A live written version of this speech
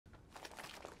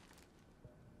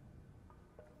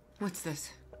What's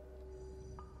this?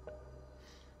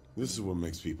 This is what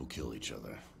makes people kill each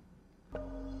other.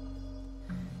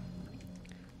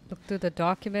 Look through the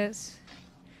documents.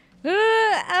 No,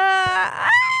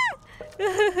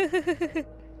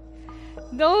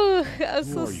 I'm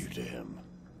Who so are you to him?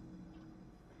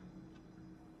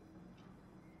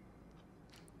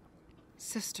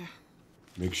 Sister.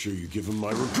 Make sure you give him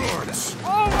my regards.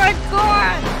 Oh my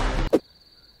god!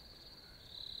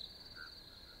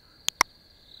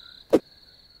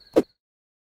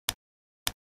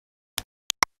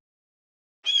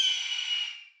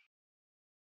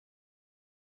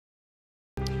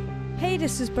 Hey,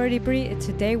 this is BirdieBree, and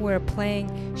today we're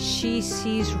playing She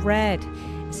Sees Red.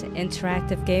 It's an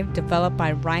interactive game developed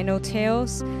by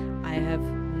Rhinotales. I have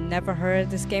never heard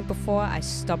of this game before. I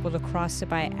stumbled across it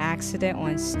by accident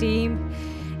on Steam.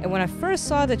 And when I first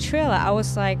saw the trailer, I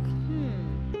was like,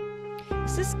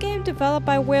 is this game developed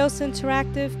by Wales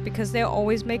Interactive? Because they're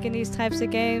always making these types of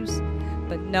games.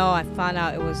 But no, I found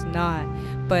out it was not.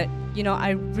 But, you know,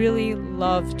 I really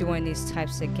love doing these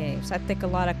types of games. I think a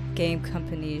lot of game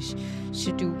companies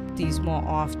should do these more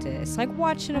often. It's like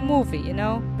watching a movie, you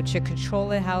know? But you're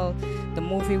controlling how the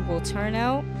movie will turn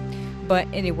out. But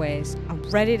anyways, I'm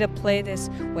ready to play this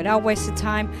without wasting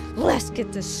time. Let's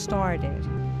get this started.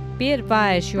 Be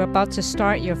advised, you're about to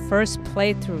start your first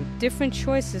playthrough. Different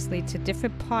choices lead to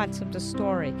different parts of the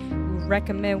story. We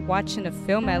recommend watching the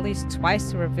film at least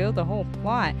twice to reveal the whole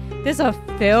plot. There's a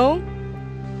film?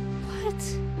 What?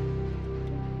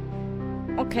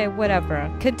 Okay,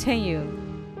 whatever. Continue.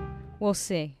 We'll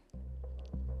see.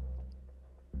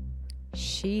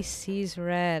 She sees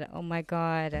red. Oh my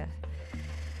god.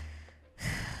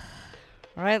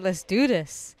 Alright, let's do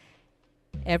this.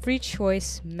 Every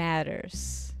choice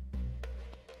matters.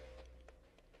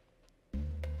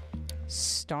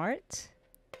 Start?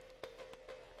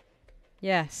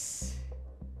 Yes.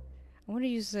 I want to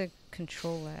use the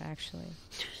controller actually.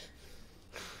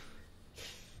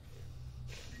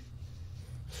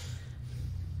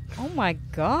 Oh my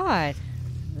god.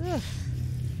 Ugh.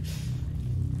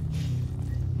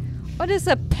 Oh, there's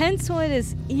a pencil in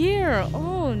his ear.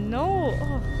 Oh no.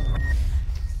 Oh.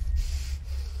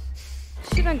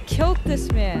 Should have killed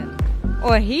this man.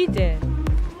 Or he did.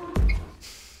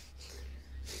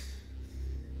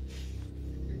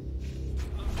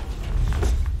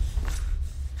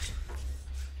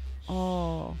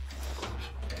 Oh.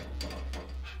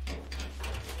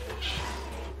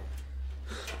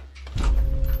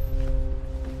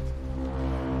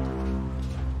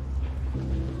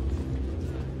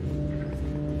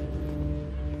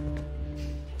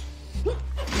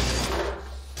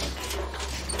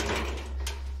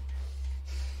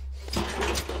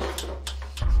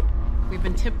 We've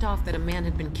been tipped off that a man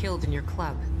had been killed in your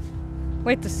club.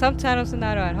 Wait, the subtitles are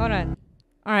not on. Hold on.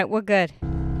 Alright, we're good.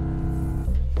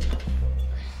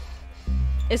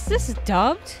 Is this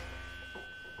dubbed?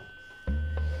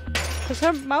 Because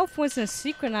her mouth wasn't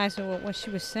synchronizing with what she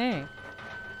was saying.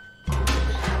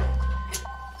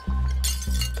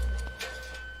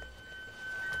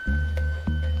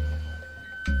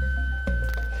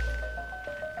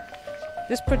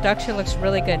 This production looks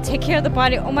really good. Take care of the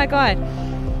body. Oh my god.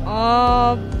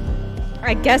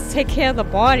 I guess take care of the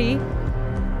body.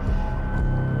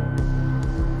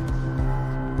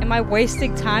 Am I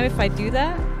wasting time if I do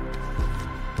that?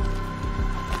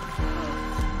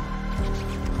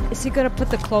 Is he gonna put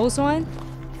the clothes on?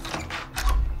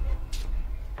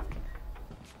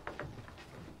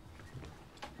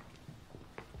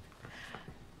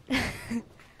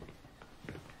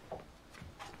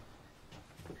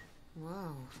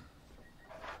 Whoa.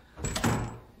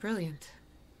 Brilliant.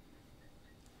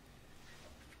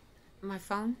 My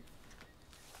phone?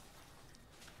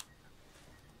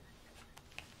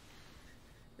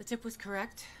 The tip was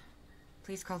correct.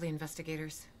 Please call the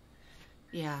investigators.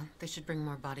 Yeah, they should bring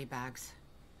more body bags.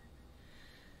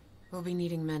 We'll be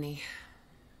needing many.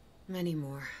 Many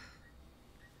more.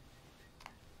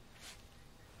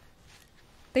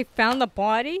 They found the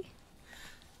body?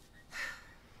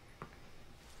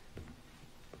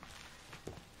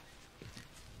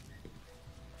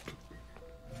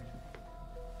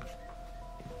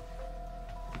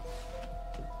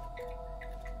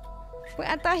 Wait,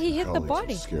 I thought he hit the Colleagues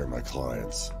body. will scare my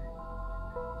clients.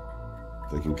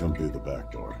 They can come through the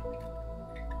back door.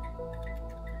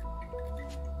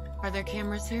 Are there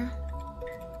cameras here?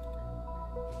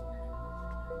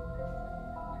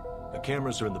 The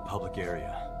cameras are in the public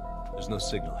area. There's no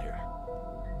signal here.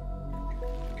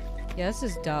 Yeah, this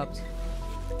is dubbed.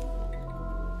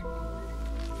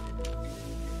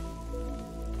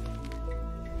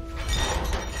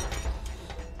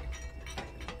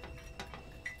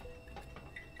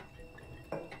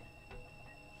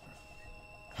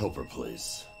 Help her,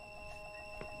 please.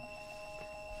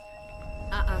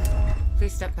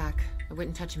 Please step back. I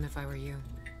wouldn't touch him if I were you.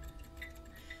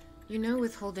 You know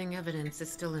withholding evidence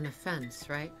is still an offense,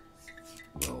 right?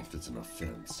 Well, if it's an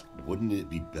offense, wouldn't it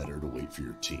be better to wait for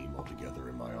your team altogether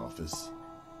in my office?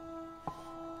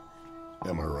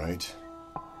 Am I right?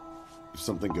 If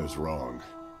something goes wrong,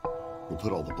 you'll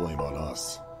put all the blame on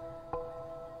us.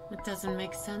 It doesn't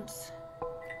make sense.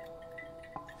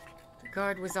 The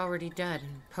guard was already dead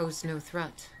and posed no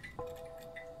threat.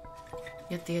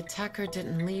 Yet the attacker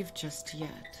didn't leave just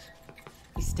yet.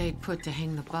 He stayed put to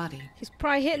hang the body. He's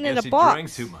probably hitting in Guess a he box.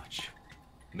 drank too much.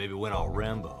 Maybe went all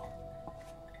Rambo.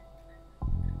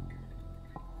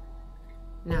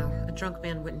 No, a drunk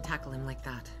man wouldn't tackle him like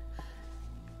that.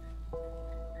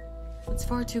 It's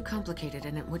far too complicated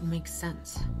and it wouldn't make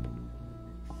sense.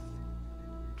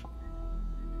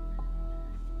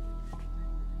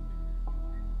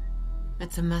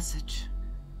 It's a message.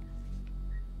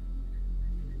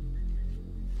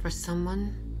 For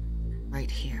someone right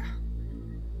here.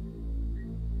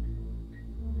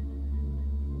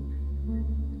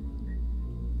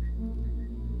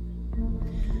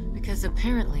 Because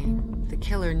apparently, the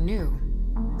killer knew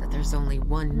that there's only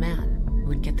one man who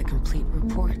would get the complete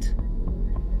report.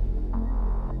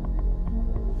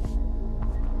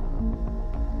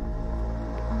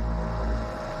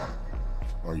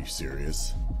 Are you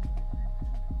serious?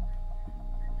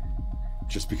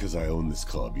 Just because I own this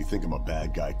club, you think I'm a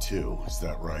bad guy too, is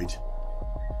that right?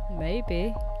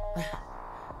 Maybe.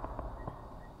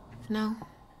 No.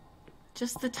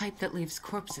 Just the type that leaves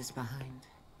corpses behind.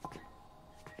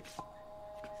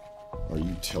 Are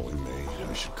you telling me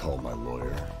I should call my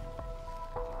lawyer?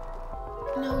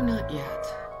 No, not yet.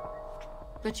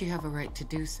 But you have a right to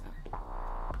do so.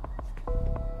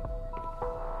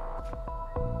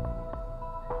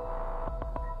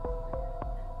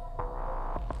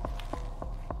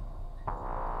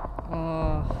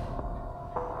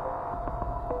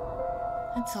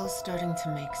 It's all starting to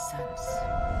make sense.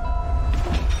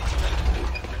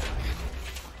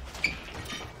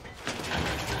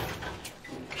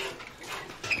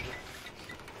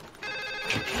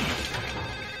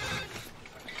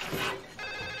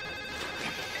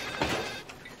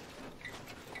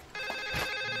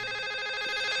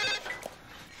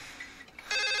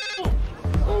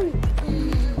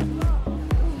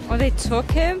 Oh, they took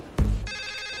him?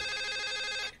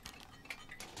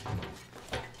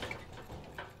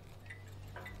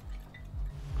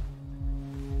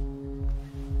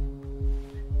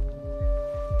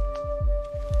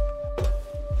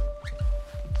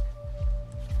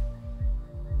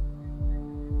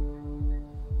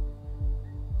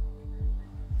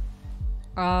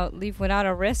 Leave without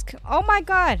a risk? Oh my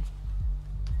god!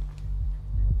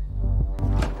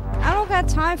 I don't got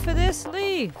time for this.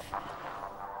 Leave!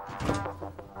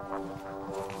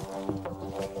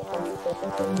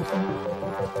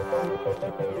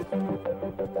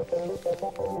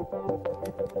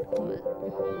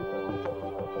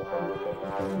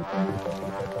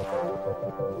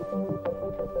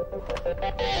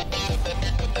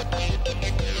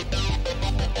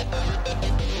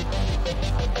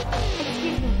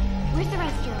 Excuse me, where's the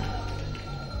restroom?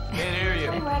 Can't hear you.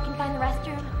 Tell me where I can find the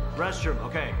restroom. Restroom,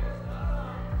 okay.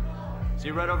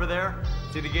 See right over there?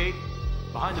 See the gate?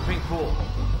 Behind the pink pool.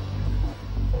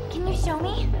 Can you show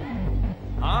me?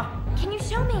 Huh? Can you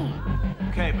show me?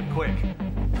 Okay, but quick.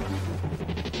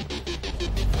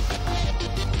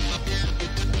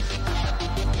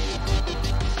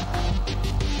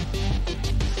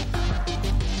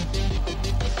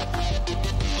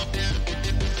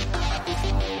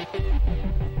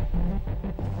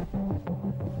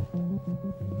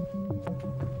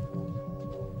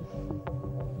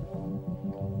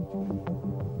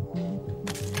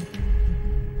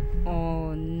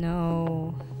 Oh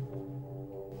no.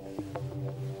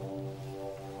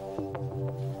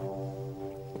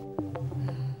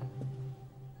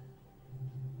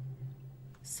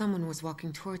 Someone was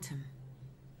walking towards him.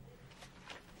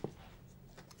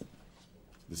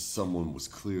 This someone was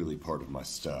clearly part of my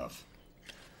staff.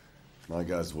 My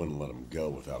guys wouldn't let him go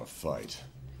without a fight.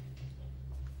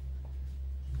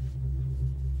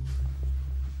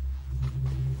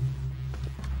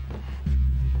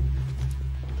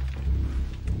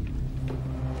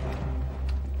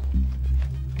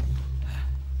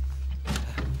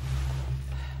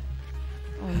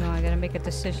 Oh no, I gotta make a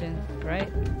decision,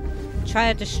 right?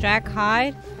 Try to distract,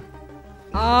 hide?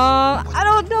 I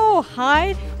don't know,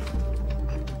 hide?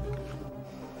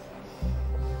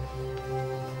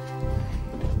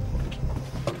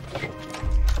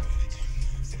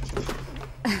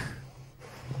 Oh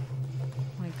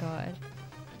my god.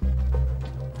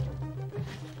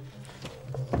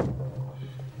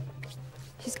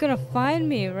 gonna find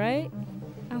me, right?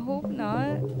 I hope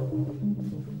not.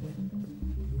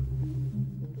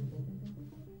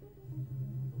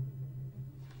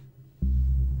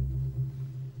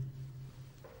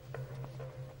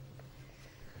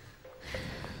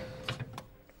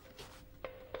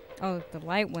 Oh, the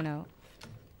light went out.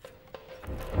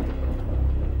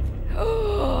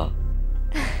 Oh!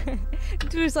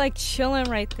 Dude's like chilling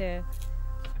right there.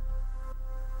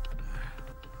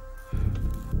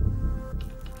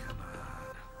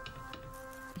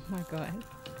 Oh my god.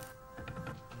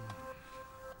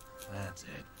 That's it.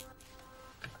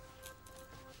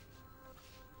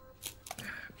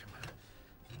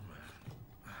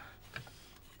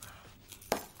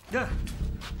 Yeah.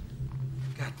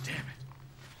 God damn it.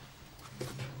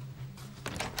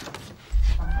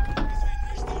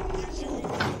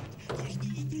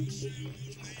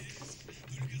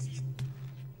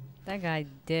 That guy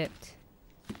dipped.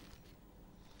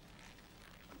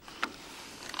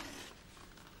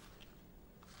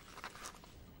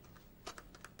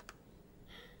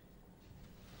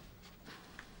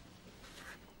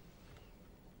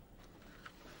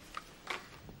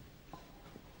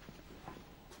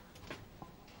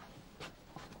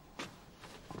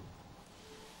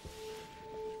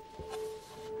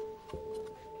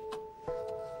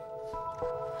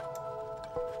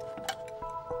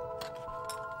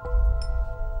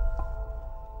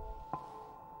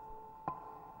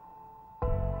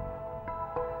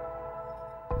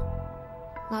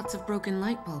 Lots of broken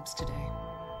light bulbs today.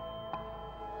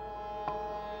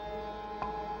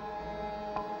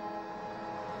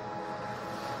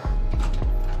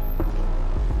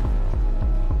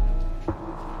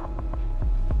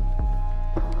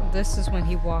 This is when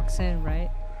he walks in, right?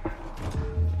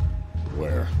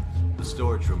 Where? The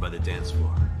storage room by the dance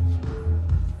floor.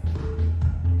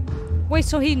 Wait,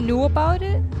 so he knew about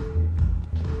it?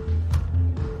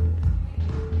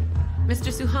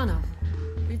 Mr. Suhano,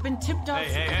 we've been tipped off.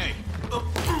 Hey!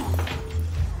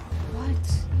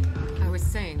 What? I was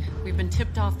saying, we've been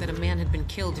tipped off that a man had been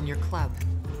killed in your club.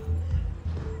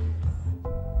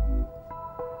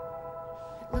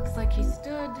 It looks like he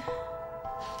stood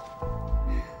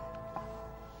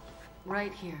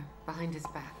right here, behind his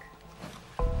back.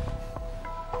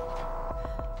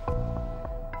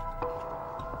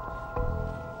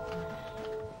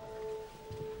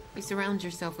 You surround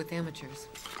yourself with amateurs.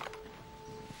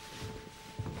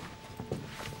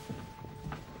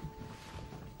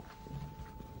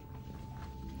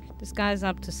 This guy's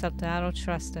up to something. I don't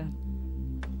trust him.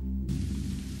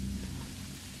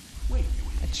 Wait.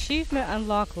 Achievement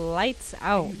unlock lights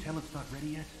out. Can you tell it's not ready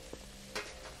yet?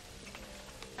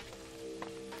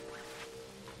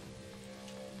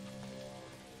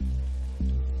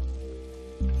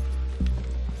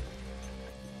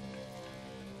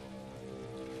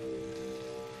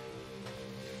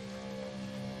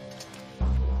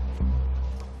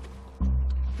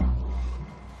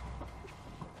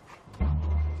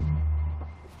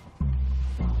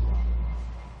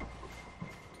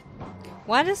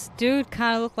 Why does dude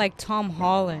kind of look like Tom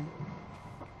Holland?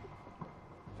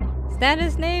 Is that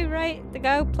his name, right? The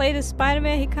guy who played as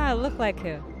Spider-Man, he kind of looked like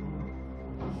him.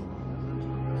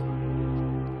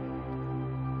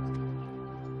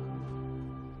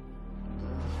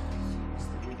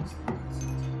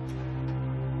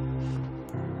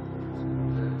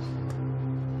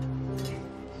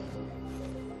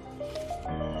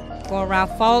 Go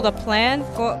around, follow the plan.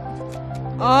 Go.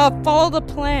 Oh, follow the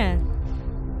plan.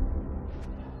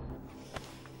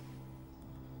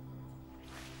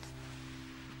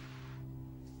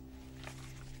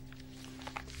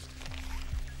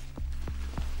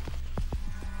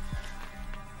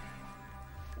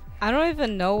 I don't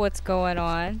even know what's going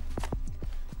on.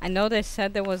 I know they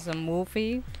said there was a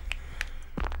movie.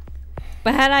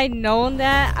 But had I known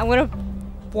that, I would have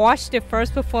watched it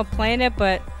first before playing it,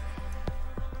 but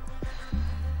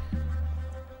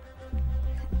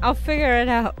I'll figure it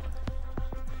out.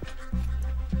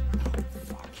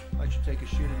 I should take a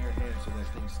shit in your hand so that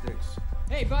thing sticks.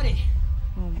 Hey, buddy!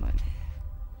 Oh my.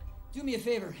 Do me a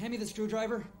favor, hand me the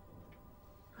screwdriver.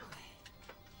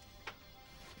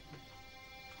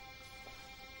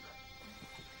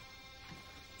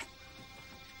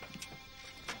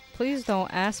 Please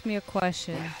don't ask me a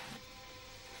question.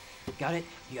 Got it?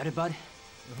 You got it, bud?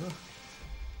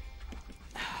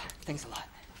 Thanks a lot.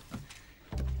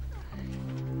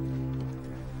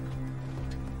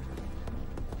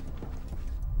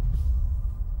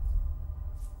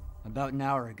 About an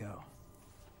hour ago.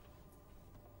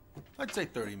 I'd say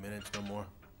 30 minutes, no more.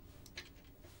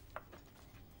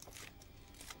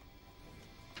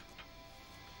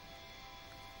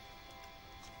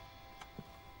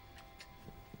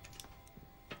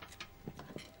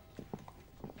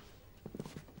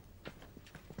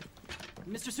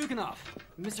 Mr. Sukhanov.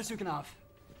 Mr. Sukhanov.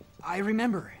 I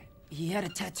remember. He had a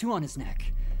tattoo on his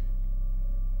neck.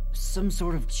 Some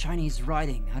sort of Chinese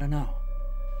writing, I don't know.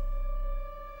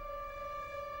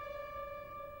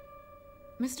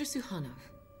 Mr. Sukhanov,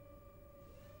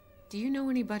 do you know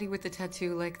anybody with a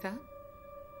tattoo like that?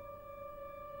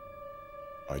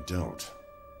 I don't.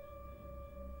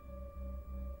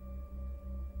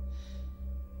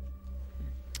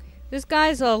 This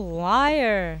guy's a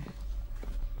liar.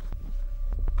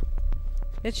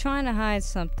 They're trying to hide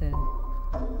something.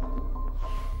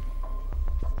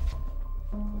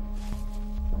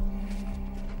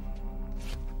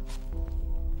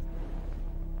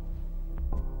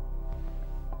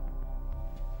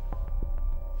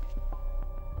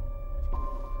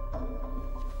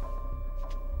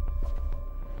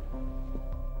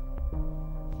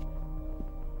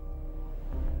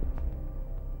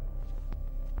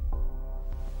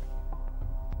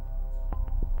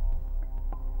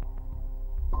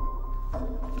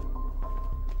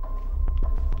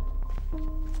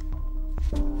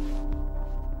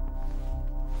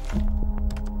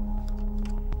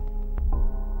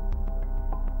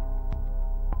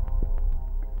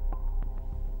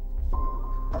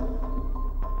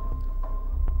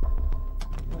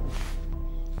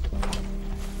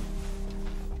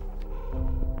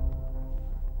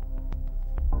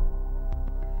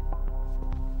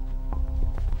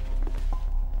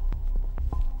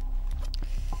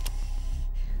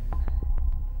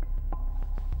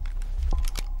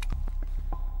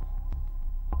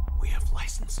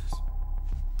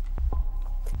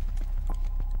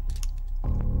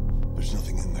 There's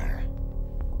nothing in there.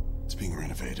 It's being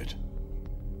renovated.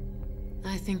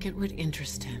 I think it would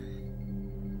interest him.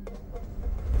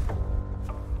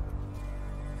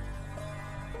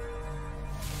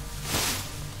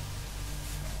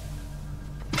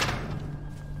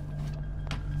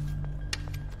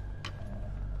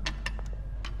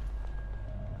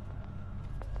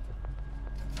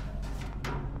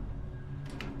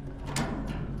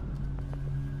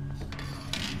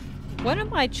 What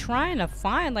am I trying to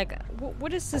find? Like,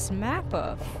 what is this map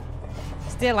of?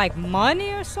 Is there like money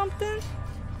or something?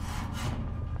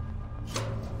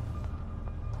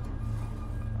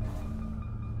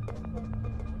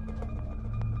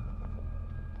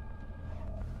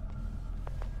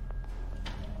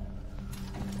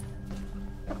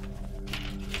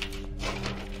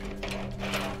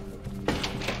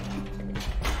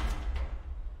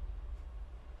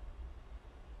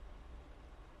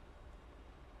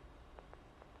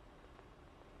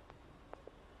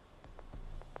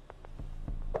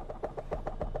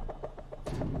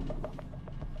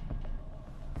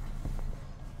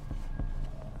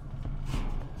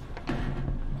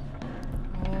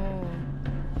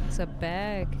 It's a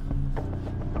bag.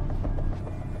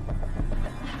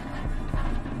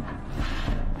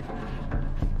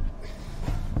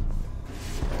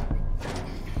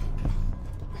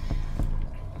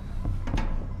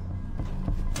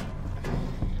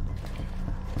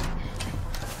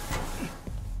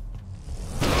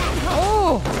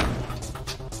 Oh!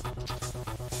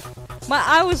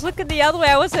 I was looking the other way.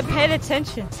 I wasn't paying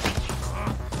attention.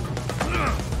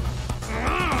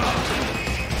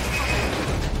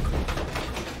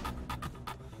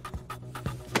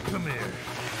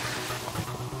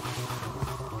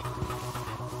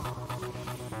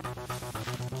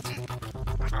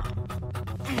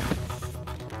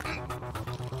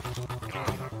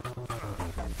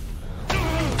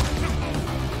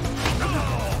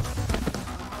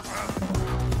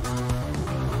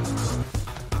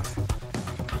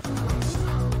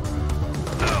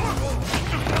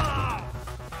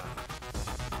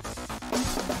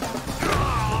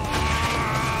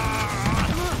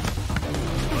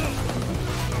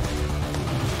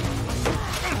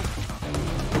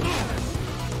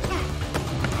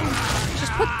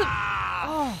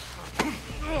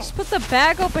 The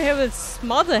bag over here would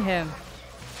smother him.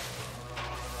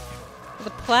 The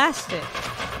plastic.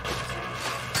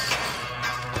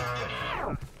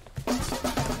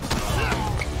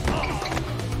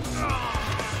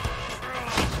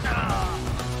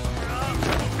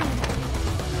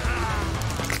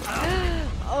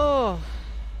 Oh.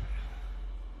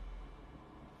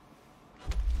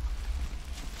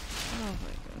 Oh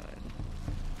my God.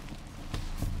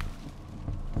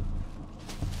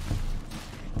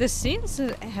 The scenes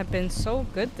have been so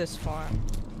good this far.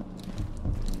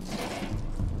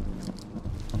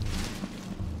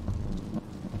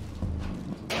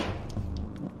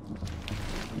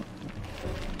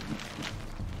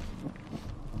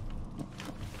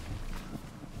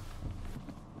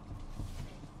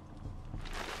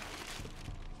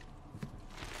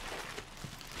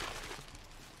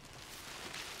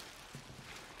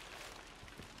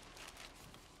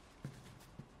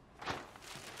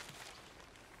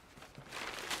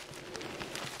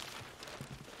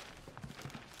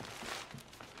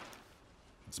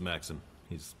 Maxon.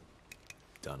 He's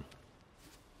done.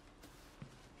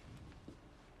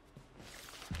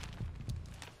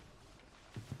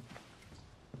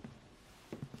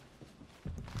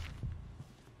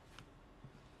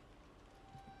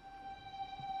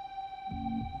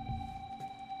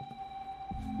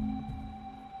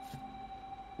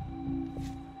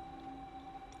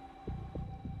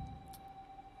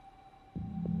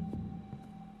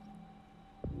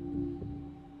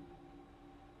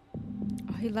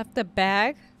 Oh, he left the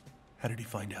bag? How did he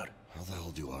find out? How the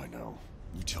hell do I know?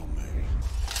 You tell me.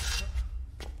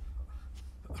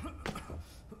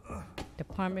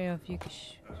 Department of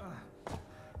Yukish.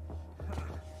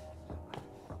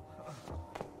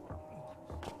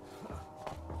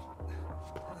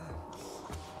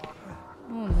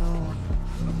 Oh no.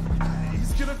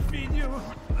 He's gonna feed you.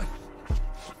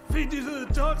 Feed you to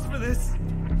the dogs for this.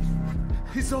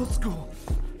 He's old school.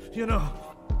 You know.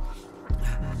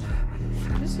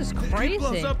 This is He crazy.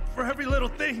 blows up for every little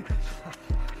thing.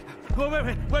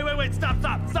 Wait. Stop,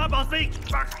 I'll speak.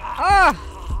 Ah!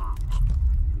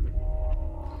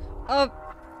 No.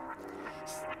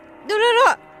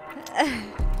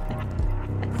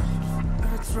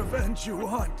 It's revenge you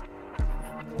want.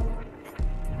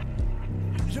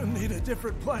 You need a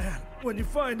different plan. When you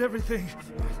find everything,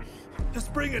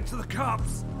 just bring it to the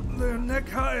cops. They're neck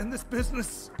high in this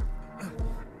business.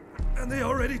 And they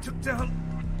already took down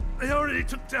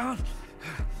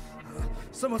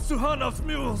some of Suhanov's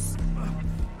mules.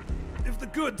 If the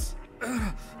goods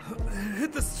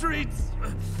hit the streets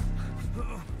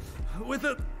with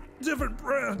a different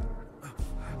brand,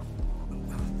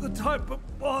 the type of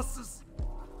bosses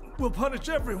will punish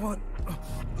everyone.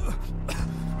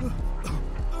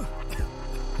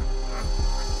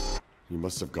 You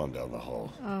must have gone down the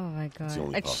hall. Oh my It's the god.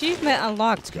 only possible Achievement way.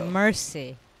 unlocked. Let's go.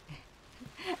 Mercy.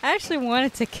 I actually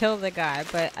wanted to kill the guy,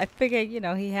 but I figured, you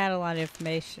know, he had a lot of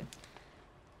information.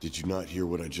 Did you not hear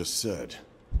what I just said?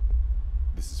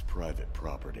 This is private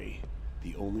property.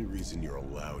 The only reason you're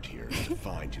allowed here is to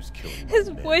find who's killing my His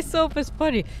men. voiceover is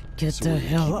funny. Get So the we're gonna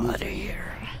hell keep out of moving.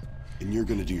 here. And you're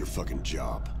gonna do your fucking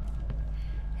job.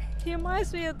 He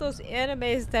reminds me of those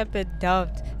animes that have been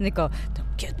dubbed. And they go,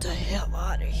 get the hell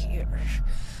out of here.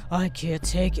 I can't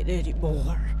take it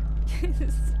anymore.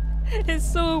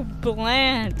 It's so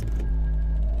bland.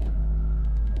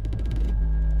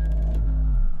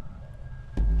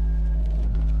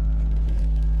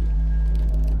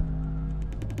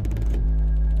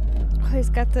 Oh, he's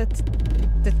got the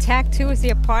tattoo. Is he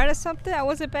a part of something? I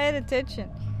wasn't paying attention.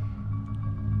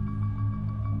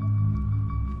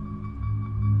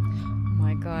 Oh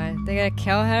my god, they gonna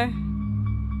kill her?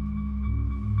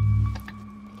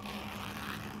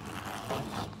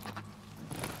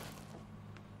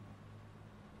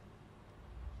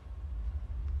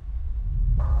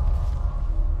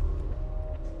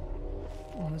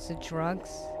 Oh, was it drugs?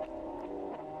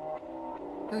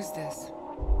 Who's this?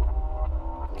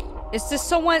 Is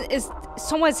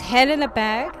someone's head in a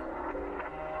bag?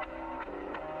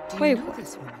 Do you Wait, know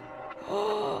this woman?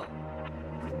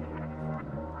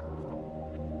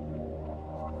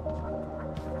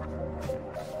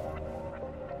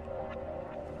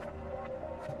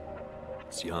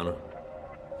 Sienna?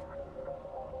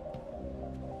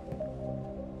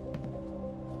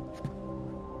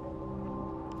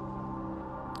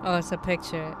 Oh, it's a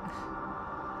picture.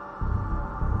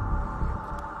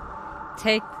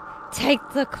 Take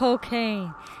the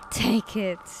cocaine. Take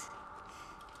it.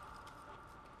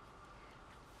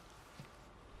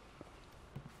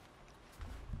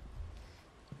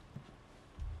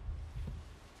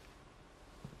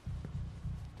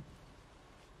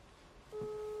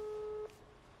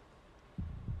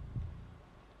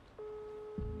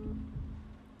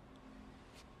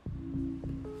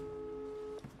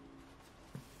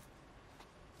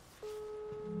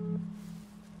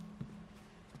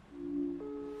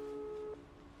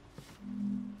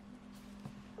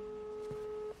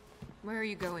 Where are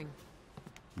you going?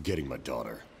 Getting my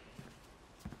daughter.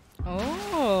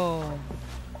 Oh.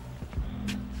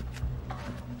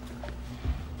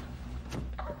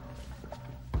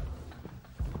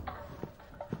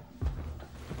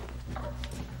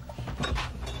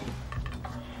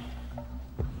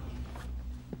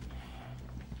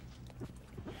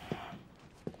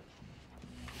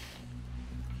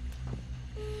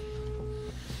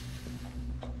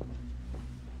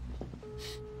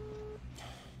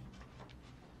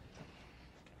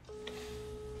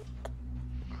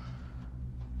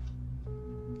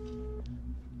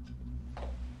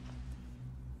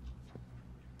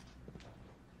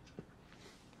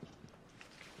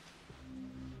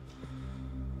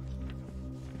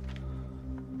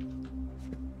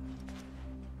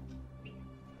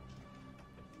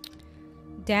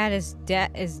 Dad is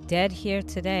dead here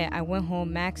today. I went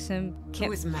home. Maxim.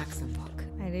 Who is Maxim? Fuck.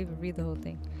 I didn't even read the whole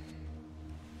thing.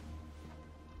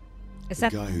 Is The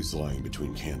that guy who's lying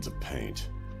between cans of paint.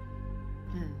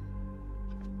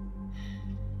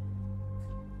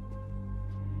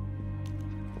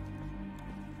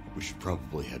 We should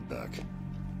probably head back.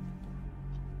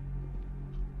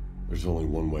 There's only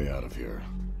one way out of here.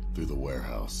 Through the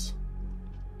warehouse.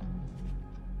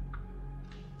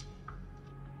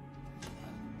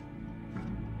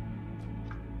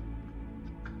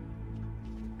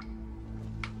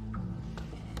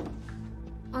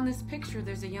 On this picture,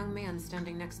 there's a young man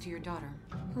standing next to your daughter.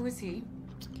 Who is he?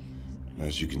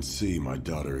 As you can see, my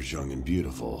daughter is young and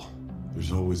beautiful.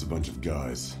 There's always a bunch of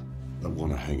guys that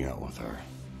want to hang out with her.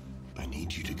 I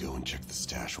need you to go and check the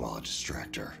stash while I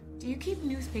distract her. Do you keep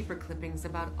newspaper clippings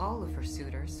about all of her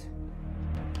suitors?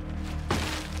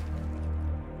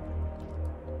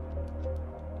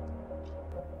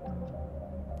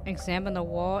 examine the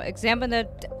wall? Examine the...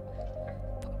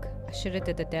 Fuck. I should have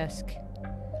did the desk.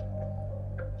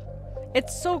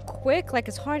 It's so quick, like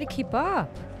it's hard to keep up.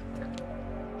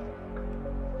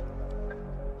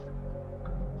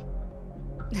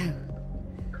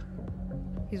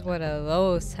 He's one of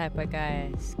those type of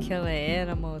guys, killing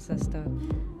animals and stuff.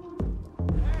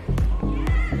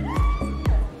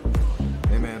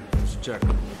 Hey man, just check.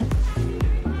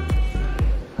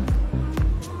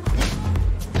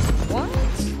 What?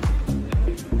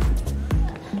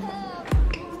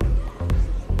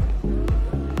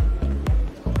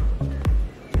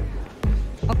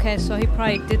 Okay, so he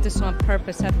probably did this on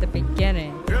purpose at the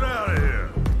beginning. Get out of here!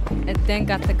 And then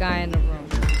got the guy in the room.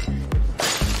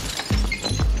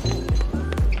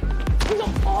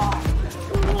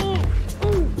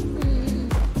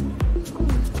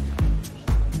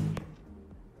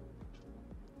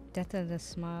 Death of the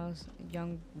Smiles,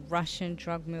 young Russian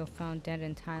drug mule found dead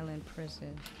in Thailand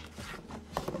prison.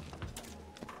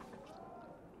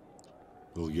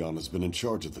 Liliana's been in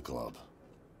charge of the club.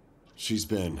 She's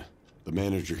been the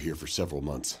manager here for several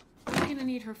months. I'm gonna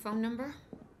need her phone number.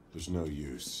 There's no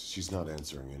use. She's not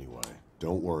answering anyway.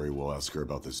 Don't worry, we'll ask her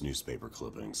about this newspaper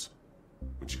clippings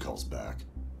when she calls back.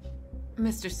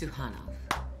 Mr. Suhanov,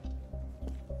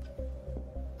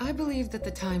 I believe that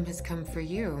the time has come for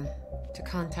you to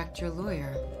contact your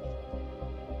lawyer.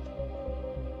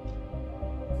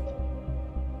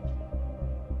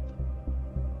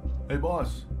 Hey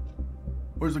boss,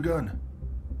 where's the gun?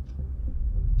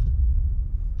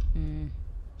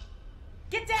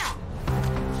 Get down!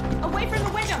 Away from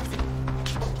the windows!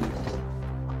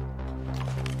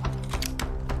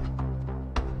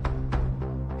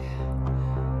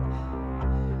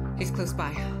 He's close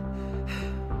by.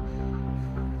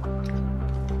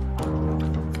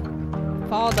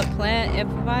 Follow the plan,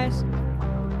 improvise.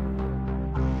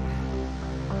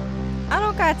 I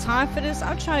don't got time for this.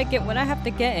 I'm trying to get what I have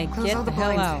to get and Close get all the the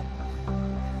hell blinds. out.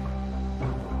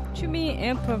 What you mean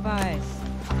improvise?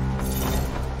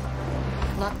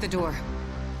 Lock the door.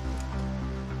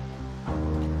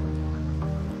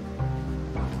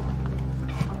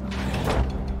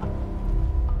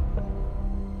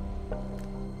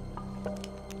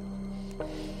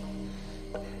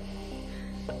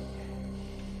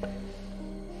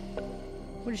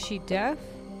 What is she, deaf?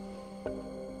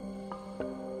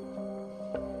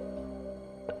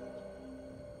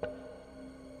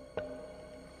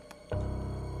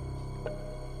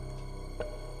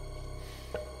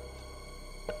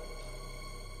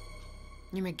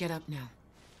 You may get up now.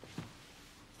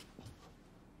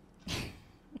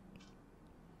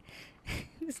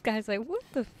 This guy's like, what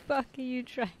the fuck are you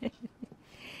trying?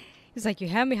 He's like, you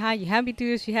have me high, you have me do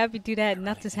this, you have me do that, and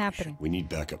nothing's happening. We need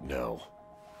backup now.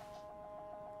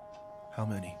 How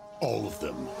many? All of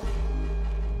them.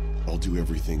 I'll do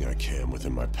everything I can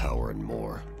within my power and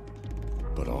more.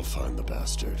 But I'll find the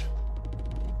bastard.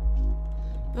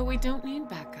 But we don't need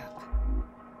backup.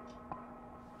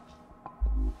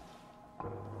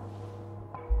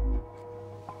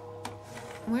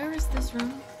 Where is this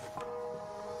room?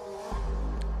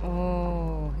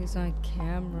 Oh, he's on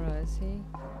camera, is he?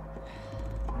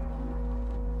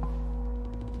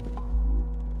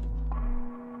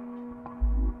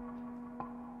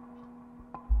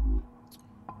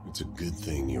 It's a good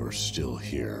thing you're still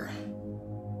here.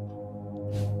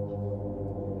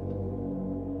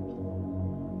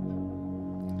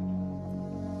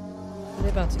 They're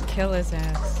about to kill his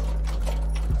ass.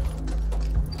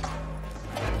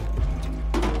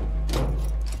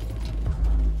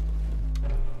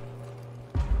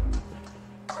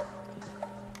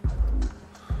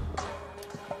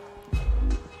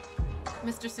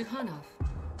 Mr. Suhanov,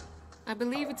 I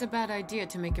believe it's a bad idea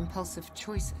to make impulsive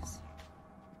choices.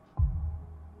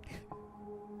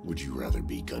 Would you rather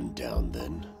be gunned down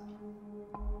then?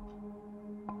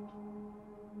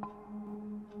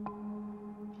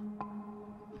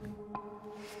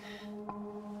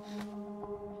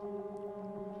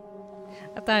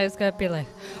 I thought it was gonna be like,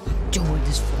 I'm doing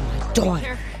this for my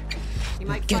daughter. You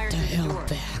might Get fire the through hell door.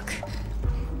 back.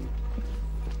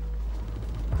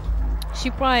 She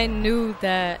probably knew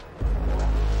that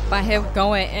by him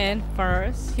going in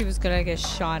first, he was gonna get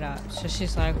shot up. So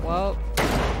she's like, well,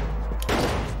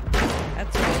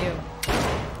 that's for you.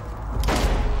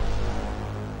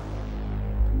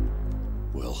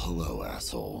 Well, hello,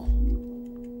 asshole.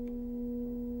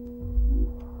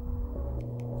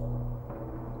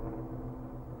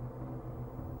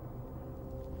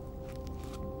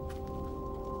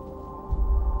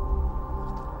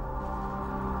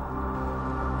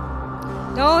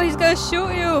 No, he's gonna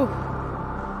shoot you.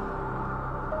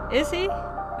 Is he?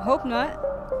 I hope not.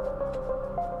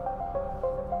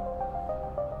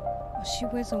 Oh, she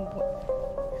wears a.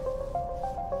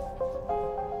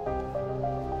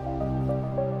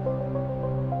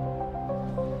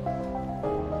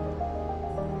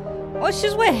 Oh,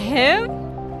 she's with him?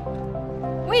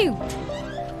 Wait.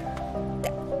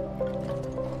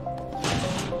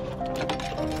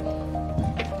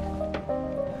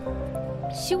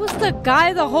 She was the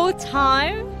guy the whole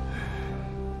time?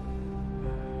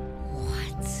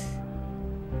 What?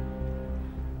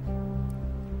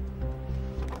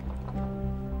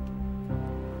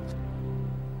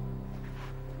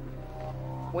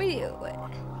 Wait,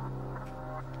 what?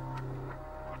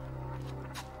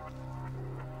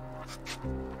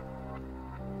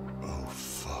 Oh,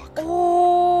 fuck.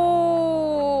 Oh!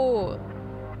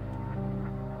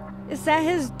 Is that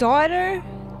his daughter?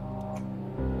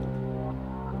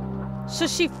 So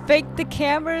she faked the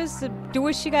cameras to do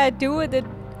what she gotta do with it.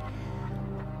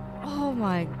 Oh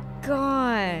my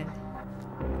god.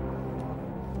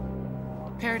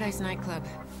 Paradise nightclub.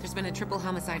 There's been a triple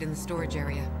homicide in the storage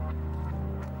area.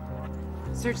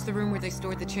 Search the room where they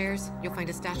stored the chairs. You'll find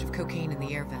a stash of cocaine in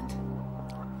the air vent.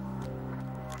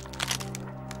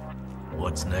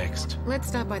 What's next? Let's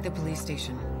stop by the police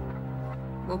station.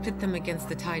 We'll pit them against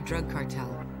the Thai drug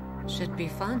cartel. Should be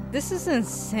fun. This is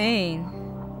insane.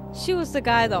 She was the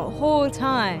guy the whole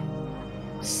time.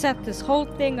 Set this whole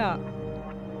thing up.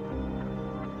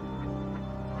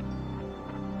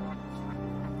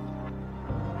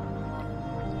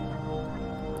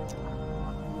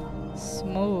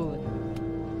 Smooth.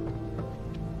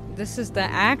 This is the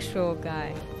actual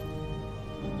guy.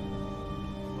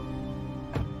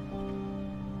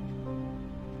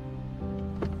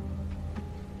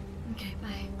 Okay,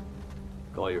 bye.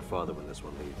 Call your father when this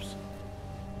one leaves.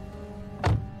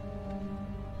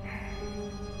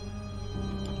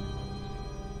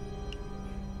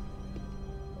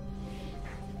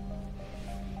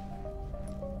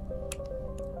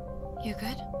 You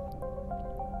good?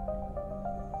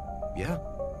 Yeah.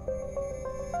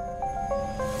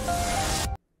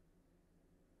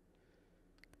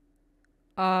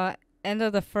 End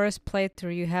of the first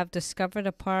playthrough, you have discovered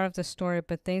a part of the story,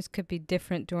 but things could be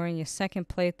different during your second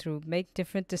playthrough. Make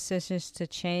different decisions to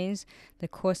change the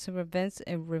course of events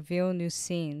and reveal new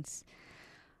scenes.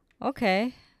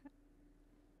 Okay.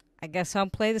 I guess I'll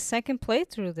play the second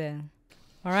playthrough then.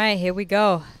 Alright, here we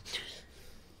go.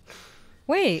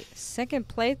 Wait, second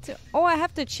playthrough? Oh, I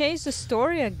have to change the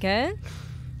story again?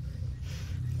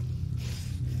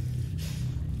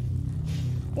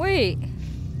 Wait.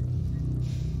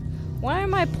 Why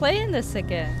am I playing this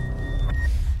again?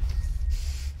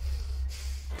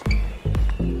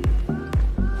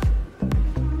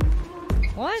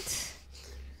 What?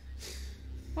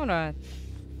 Hold on.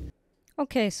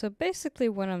 Okay, so basically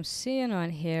what I'm seeing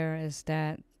on here is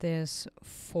that there's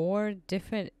 4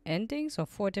 different endings or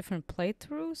 4 different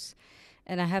playthroughs,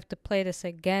 and I have to play this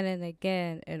again and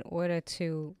again in order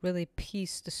to really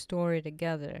piece the story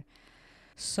together.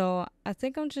 So I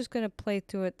think I'm just going to play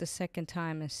through it the second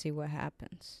time and see what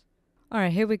happens.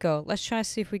 Alright, here we go. Let's try to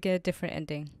see if we get a different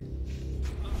ending.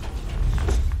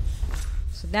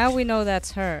 So now we know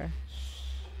that's her.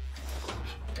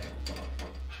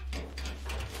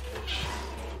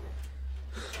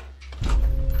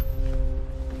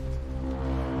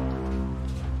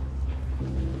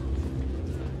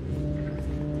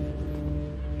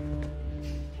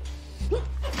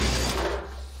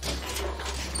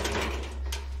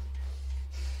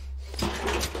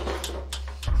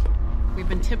 We've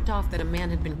been tipped off that a man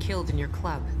had been killed in your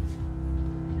club.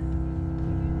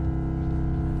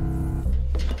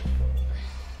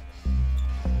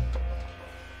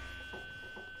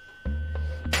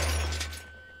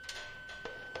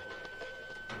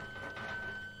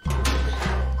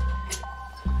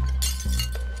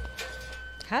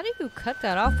 How do you cut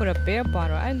that off with a bear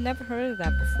bottle? I've never heard of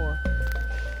that before.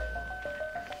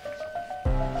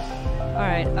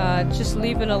 Alright, just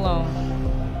leave it alone.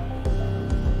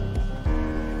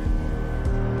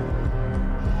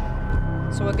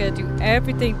 So we're gonna do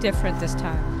everything different this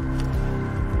time.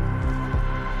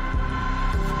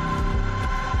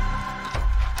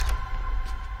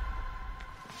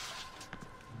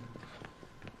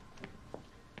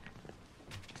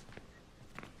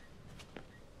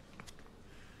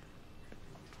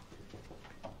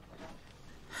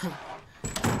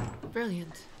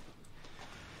 Brilliant.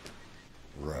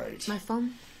 Right. My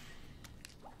phone?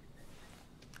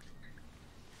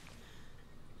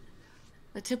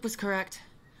 The tip was correct.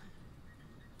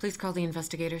 Please call the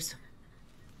investigators.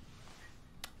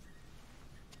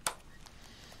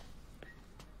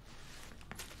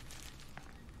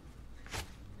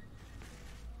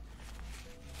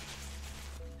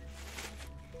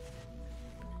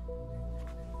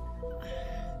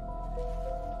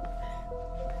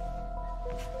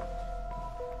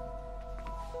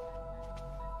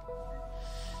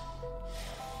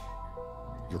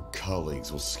 Your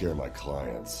colleagues will scare my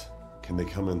clients. Can they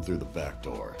come in through the back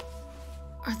door?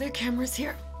 Are there cameras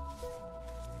here?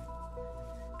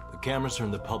 The cameras are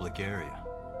in the public area.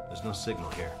 There's no signal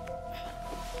here.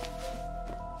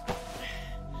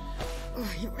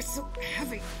 Oh, you are so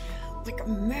heavy. Like a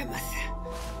mammoth.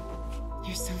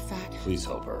 You're so fat. Please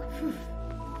help her.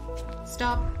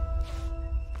 Stop.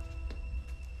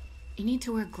 You need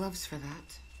to wear gloves for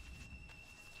that.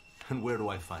 And where do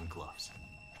I find gloves?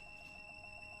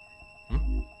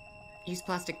 Use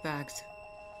plastic bags.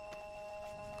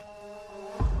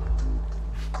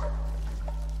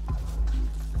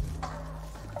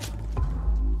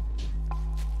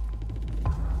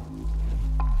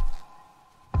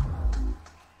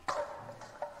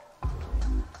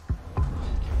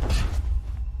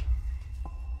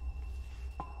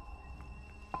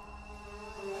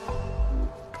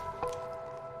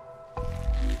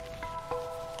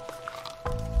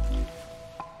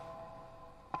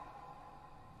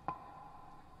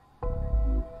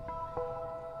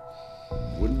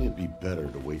 Wouldn't it be better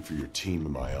to wait for your team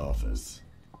in my office?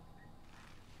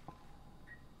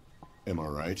 Am I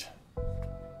right?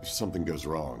 If something goes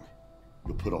wrong,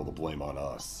 you'll put all the blame on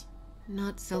us.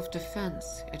 Not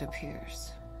self-defense, it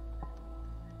appears.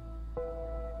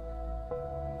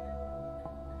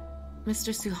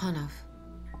 Mr. Suhanov,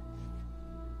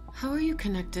 how are you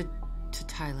connected to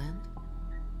Thailand?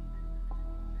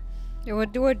 They were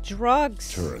doing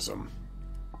drugs. Tourism.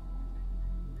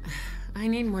 I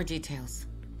need more details.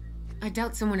 I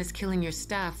doubt someone is killing your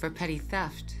staff for petty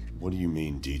theft. What do you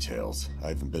mean, details? I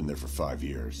haven't been there for 5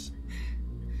 years.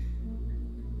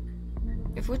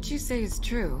 If what you say is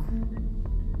true,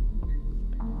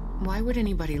 why would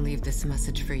anybody leave this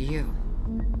message for you?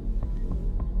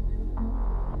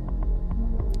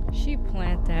 She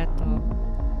planned that though.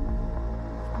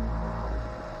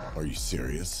 Are you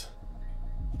serious?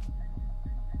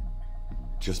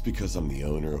 Just because I'm the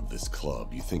owner of this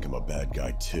club, you think I'm a bad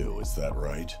guy too, is that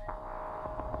right?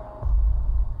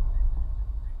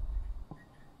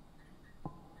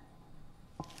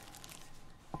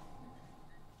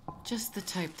 Just the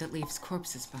type that leaves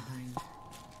corpses behind.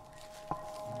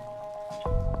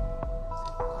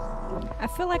 I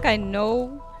feel like I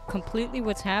know completely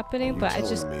what's happening, but I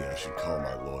just You're telling me I should call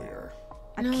my lawyer.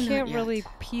 I No, not can't yet. really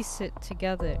piece it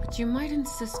together. But you might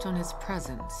insist on his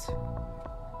presence.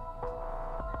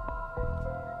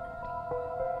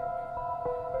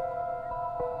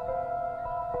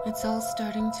 It's all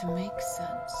starting to make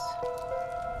sense.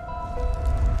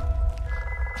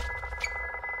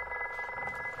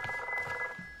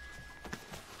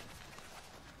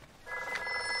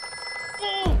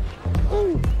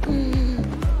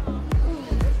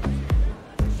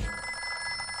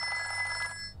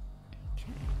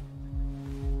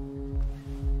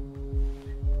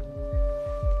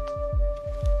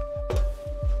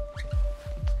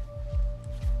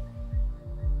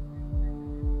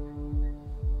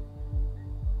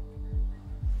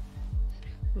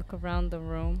 Look around the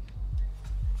room.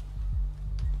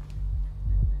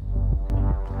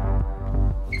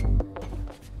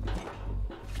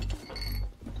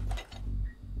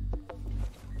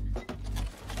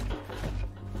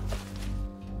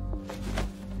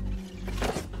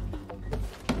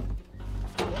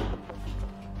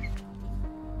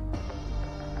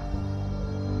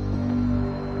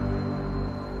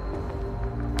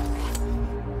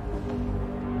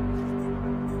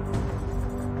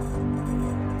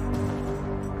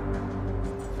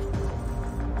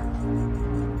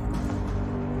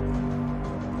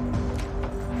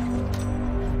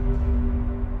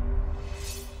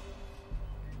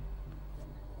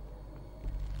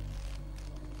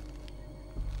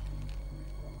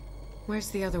 Where's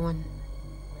the other one?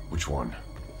 Which one?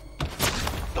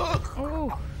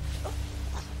 Oh.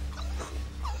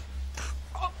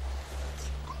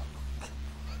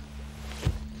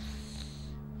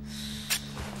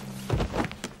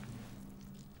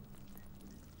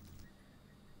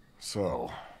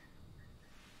 So,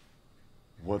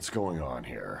 what's going on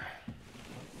here?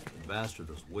 The bastard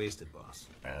was wasted, boss.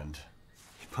 And?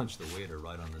 He punched the waiter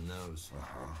right on the nose.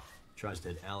 Tries to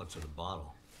hit Alex with a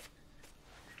bottle.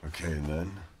 Okay, and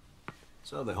then?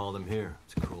 So they hauled him here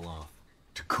to cool off.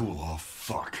 To cool off?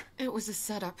 Fuck. It was a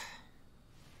setup.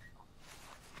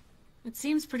 It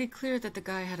seems pretty clear that the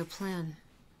guy had a plan.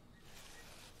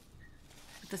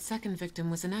 But the second victim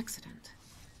was an accident.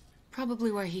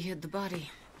 Probably why he hid the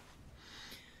body.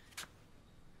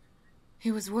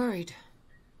 He was worried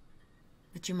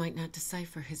that you might not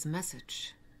decipher his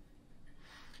message.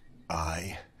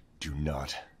 I do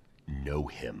not know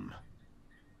him.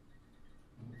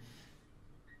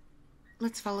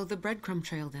 Let's follow the breadcrumb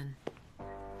trail then.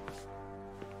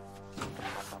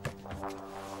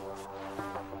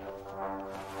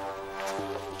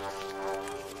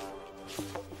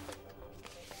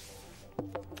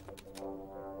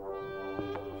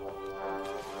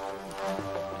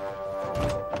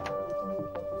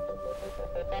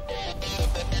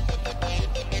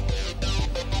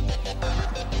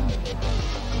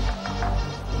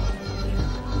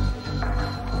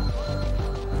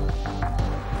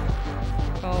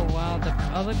 Oh wow, the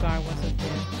other guy wasn't there.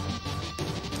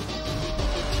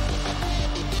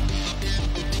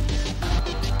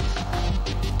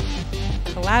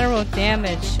 Collateral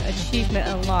damage achievement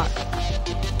unlocked.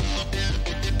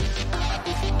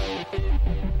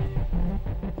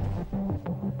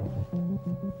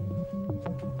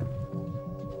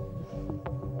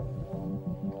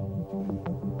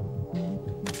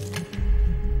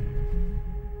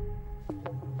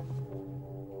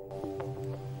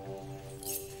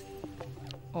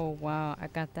 Oh wow, I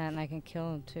got that and I can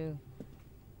kill him too.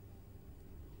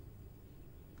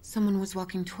 Someone was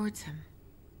walking towards him.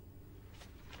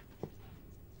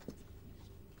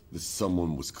 This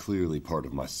someone was clearly part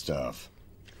of my staff.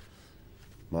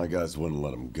 My guys wouldn't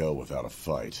let him go without a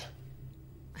fight.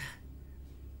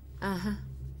 Uh-huh.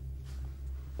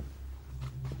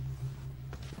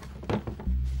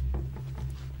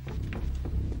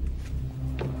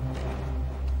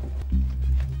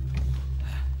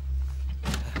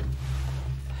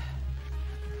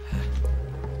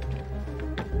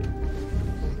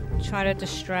 Try to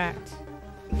distract.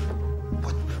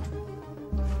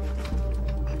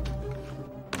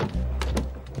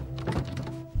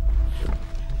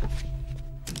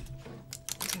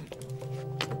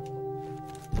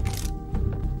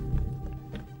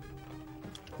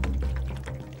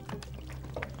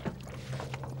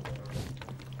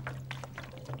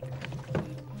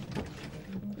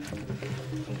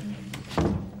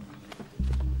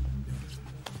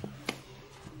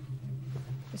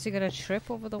 Is he gonna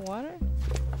trip over the water?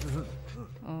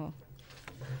 Oh.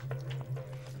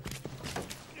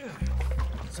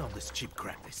 What's all this cheap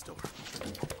crap they store?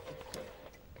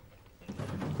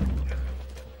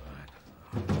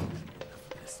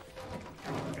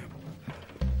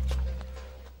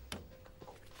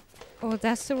 Oh,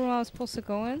 that's the room I was supposed to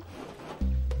go in?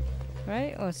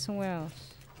 Right? Or somewhere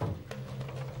else?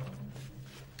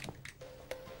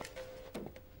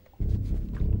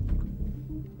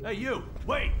 Hey, you!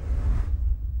 Wait!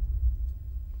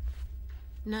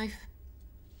 Knife.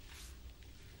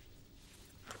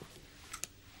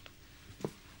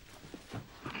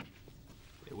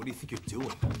 Hey, what do you think you're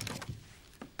doing?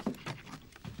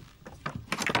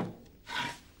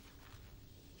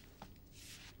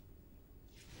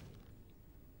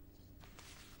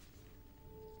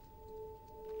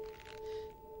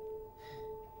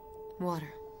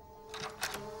 Water.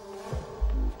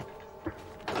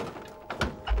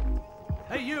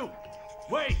 Hey, you!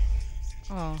 Wait!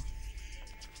 Oh.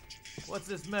 What's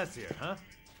this mess here, huh?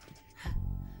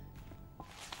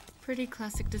 Pretty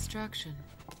classic distraction.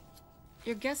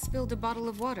 Your guest spilled a bottle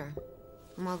of water,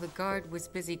 and while the guard was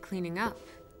busy cleaning up,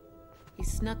 he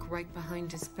snuck right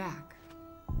behind his back.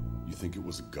 You think it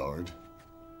was a guard?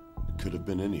 It could have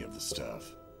been any of the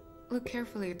staff. Look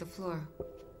carefully at the floor.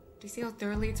 Do you see how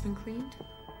thoroughly it's been cleaned?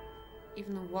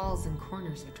 Even the walls and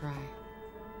corners are dry.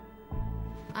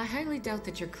 I highly doubt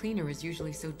that your cleaner is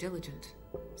usually so diligent.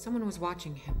 Someone was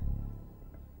watching him.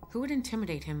 Who would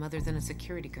intimidate him other than a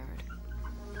security guard?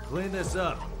 Clean this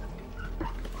up.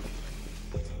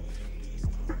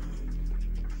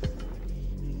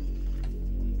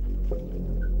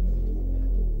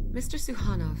 Mr.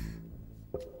 Suhanov,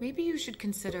 maybe you should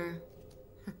consider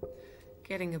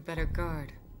getting a better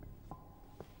guard.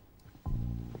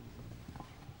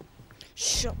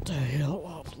 Shut the hell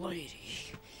up, lady.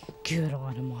 Get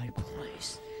out of my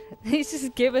place. He's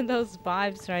just giving those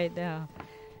vibes right now.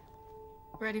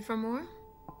 Ready for more?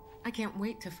 I can't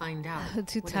wait to find out. I'm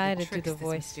too what tired are the to do tricks the this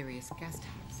voice. mysterious guest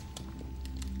has.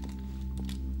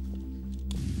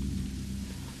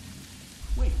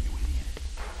 Wait, you idiot.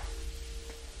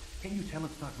 Can you tell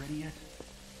it's not ready yet?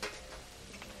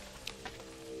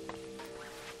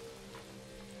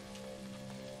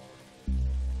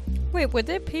 Wait, were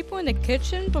there people in the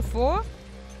kitchen before?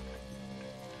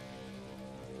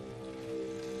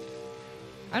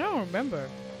 I don't remember.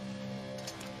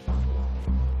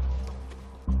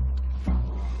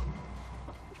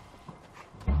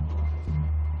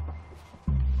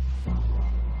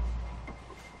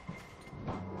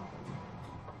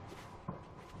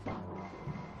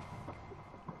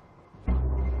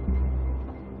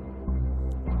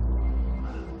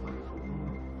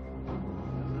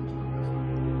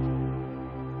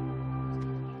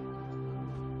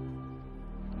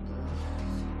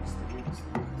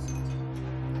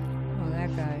 Oh,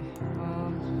 that guy.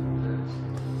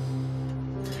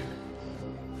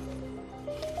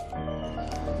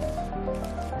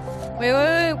 Wait,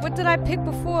 what did I pick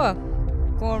before?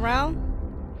 Go around?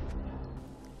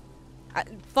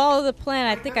 Follow the plan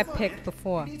I think I picked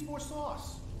before. He needs more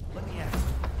sauce. Let me ask.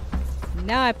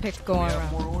 Now I picked Do we going have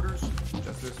around. more orders?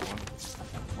 Just this one.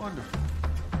 Wonderful.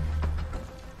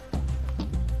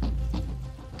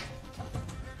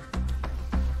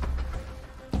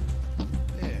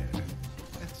 There.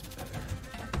 That's better.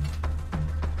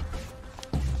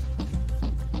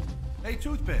 Hey,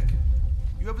 Toothpick.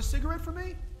 You have a cigarette for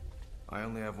me? I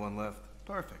only have one left.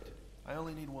 Perfect. I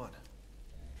only need one.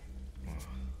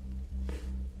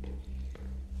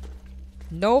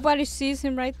 Nobody sees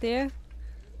him right there.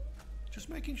 Just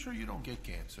making sure you don't get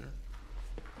cancer.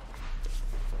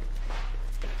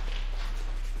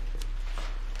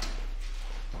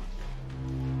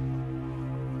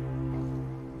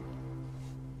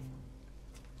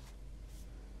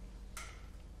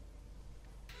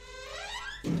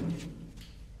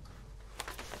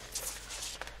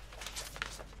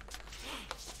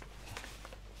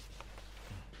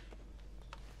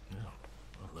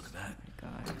 Oh, look at that.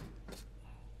 God.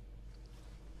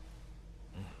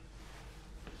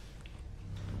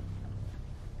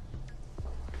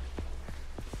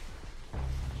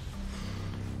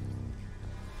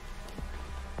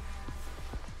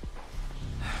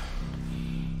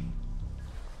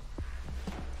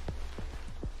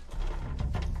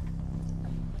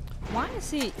 Why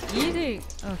is he eating?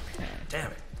 Okay.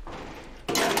 Damn it.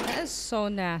 That is so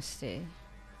nasty.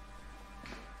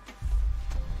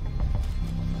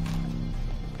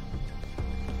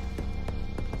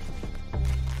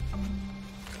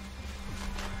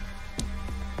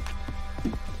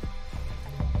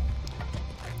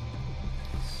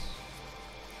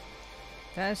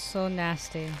 That is so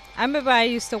nasty. I remember I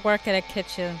used to work at a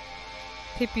kitchen.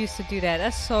 People used to do that.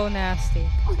 That's so nasty.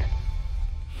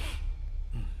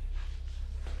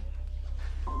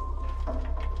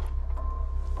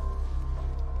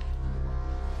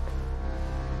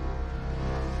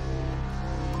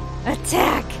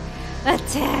 Attack!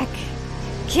 Attack!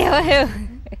 Kill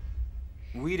him!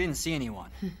 We didn't see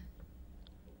anyone.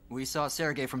 We saw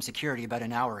Sergey from security about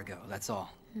an hour ago, that's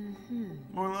all.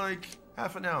 More like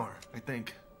half an hour, I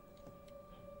think.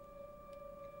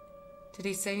 Did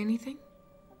he say anything?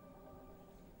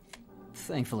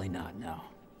 Thankfully not, no.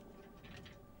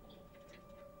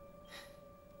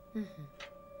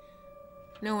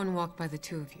 No one walked by the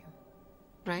two of you,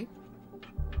 right?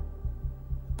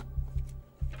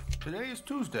 Today is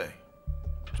Tuesday.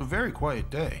 It's a very quiet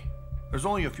day. There's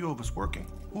only a few of us working.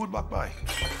 Who would walk by?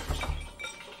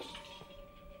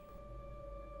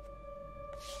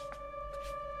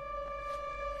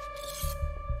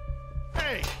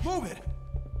 Hey, move it!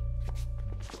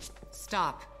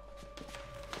 Stop.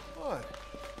 What?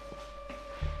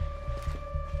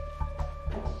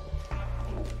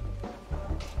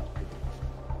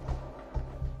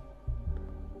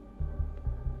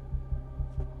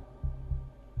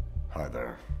 Hi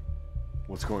there.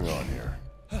 What's going on here?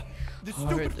 This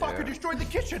stupid fucker destroyed the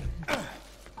kitchen!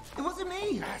 It wasn't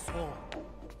me, asshole!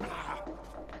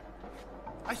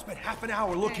 I spent half an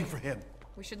hour looking for him.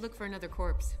 We should look for another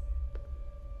corpse.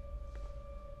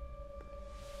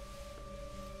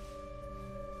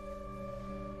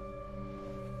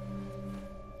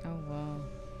 Oh wow.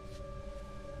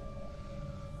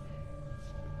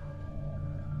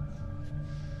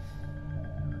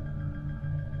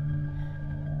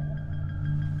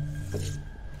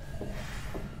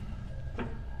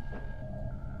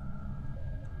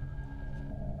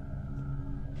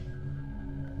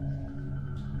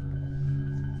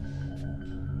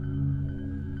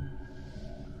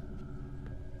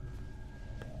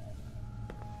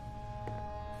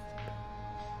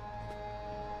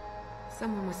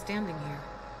 Someone was standing here.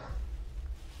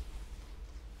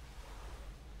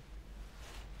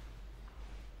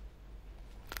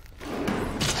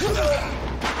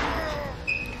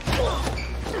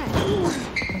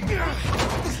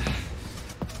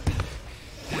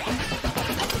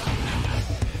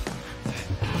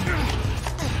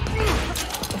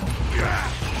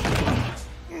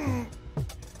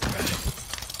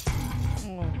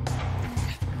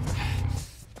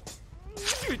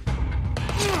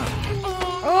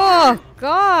 Oh,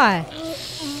 God.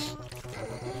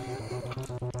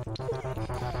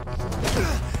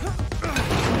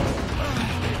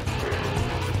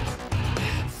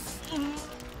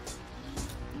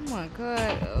 Oh my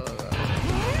God.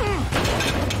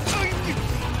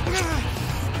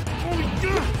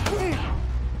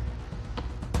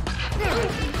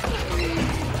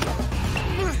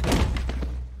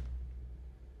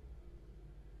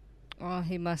 Oh,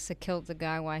 he must have killed the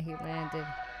guy while he landed.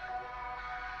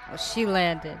 Oh, she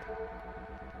landed.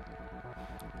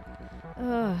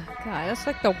 Oh, God, that's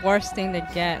like the worst thing to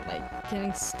get. Like,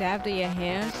 getting stabbed in your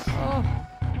hand. Oh.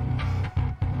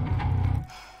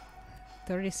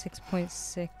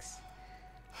 36.6.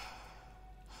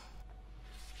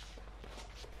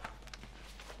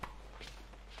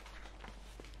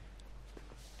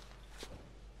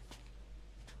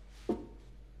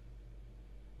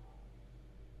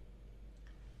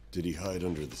 Did he hide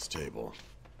under this table?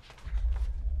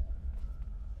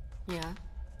 Yeah.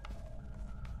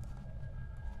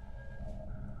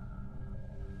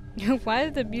 Why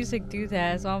did the music do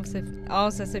that? It's almost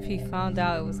as if he found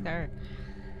out it was her.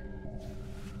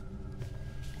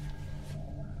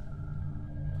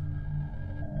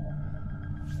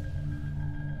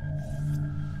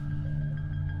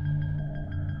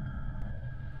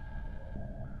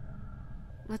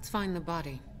 Let's find the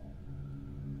body.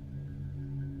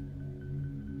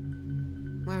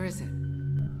 Where is it?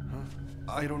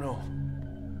 I don't know.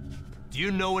 Do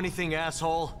you know anything,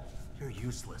 asshole? You're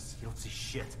useless. You don't see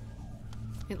shit.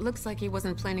 It looks like he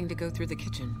wasn't planning to go through the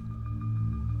kitchen.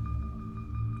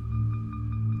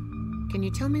 Can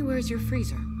you tell me where's your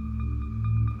freezer?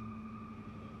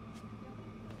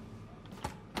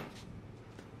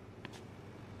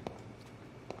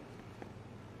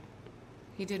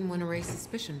 He didn't want to raise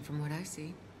suspicion from what I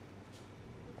see.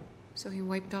 So he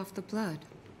wiped off the blood.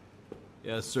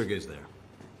 Yeah, Sergey's there.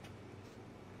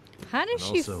 How did And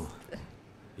she? also,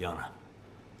 Yana.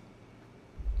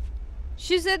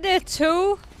 She's in there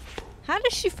too? How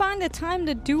does she find the time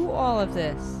to do all of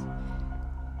this?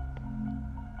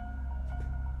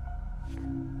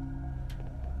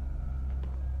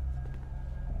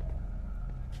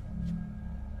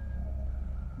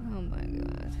 Oh my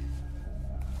God.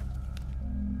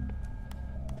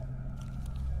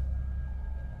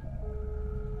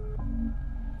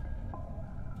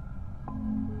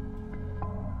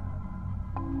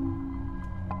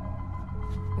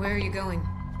 Where are you going?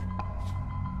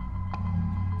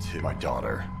 To my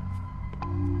daughter.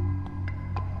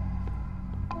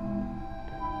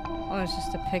 Oh, it's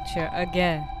just a picture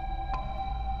again.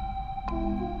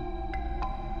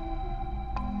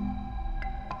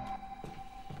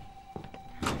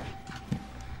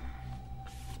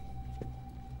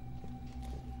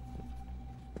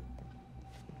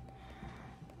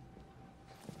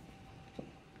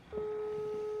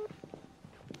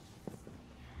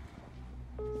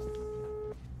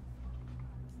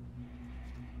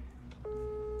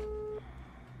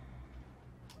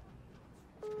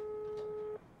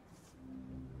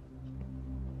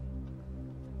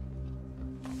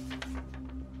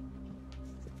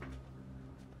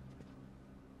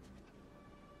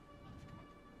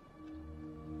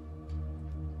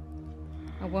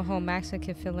 I went home. Maxon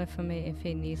can fill in for me if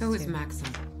he needs to. Who is Maxon?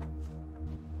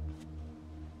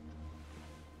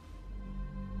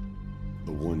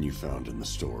 The one you found in the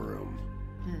storeroom.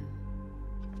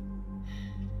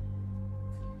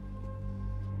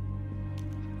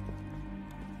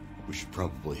 We should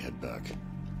probably head back.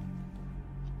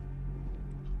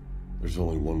 There's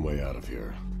only one way out of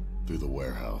here. Through the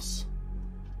warehouse.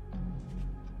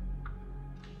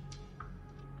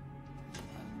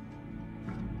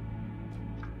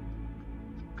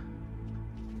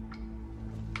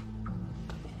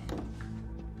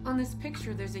 On this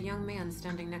picture, there's a young man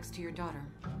standing next to your daughter.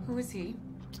 Who is he?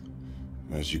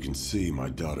 As you can see, my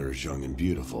daughter is young and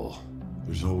beautiful.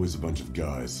 There's always a bunch of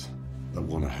guys that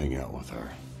want to hang out with her.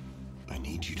 I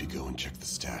need you to go and check the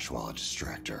stash while I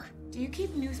distract her. Do you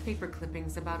keep newspaper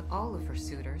clippings about all of her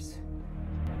suitors?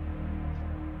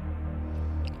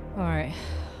 Alright.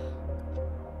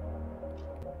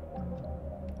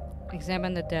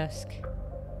 Examine the desk.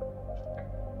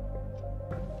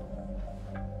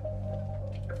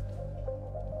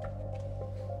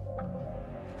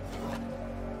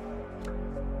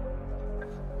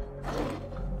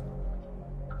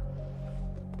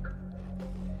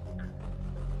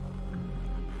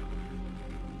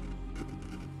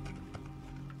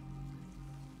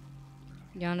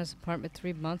 Yana's apartment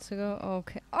 3 months ago?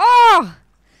 Okay. Oh!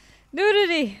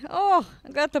 Nudity! Oh, I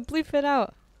got to bleep it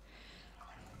out.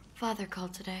 Father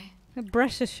called today. The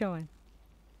breast is showing.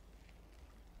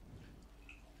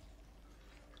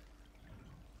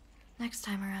 Next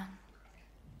time around,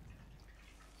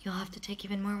 you'll have to take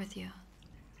even more with you.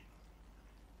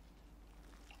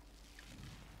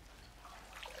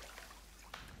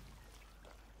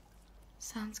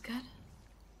 Sounds good.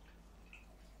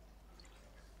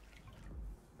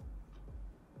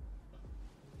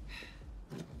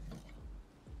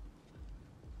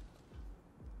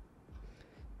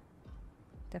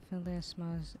 Definitely a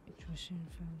small intrusion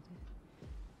from the...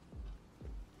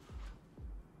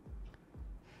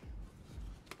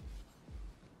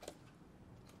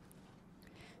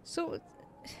 So,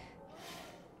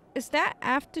 is that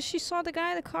after she saw the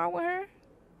guy in the car with her?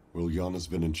 Well, Yana's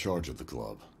been in charge of the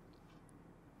club.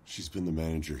 She's been the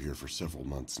manager here for several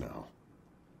months now.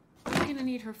 I'm gonna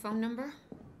need her phone number.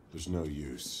 There's no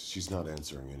use. She's not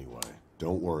answering anyway.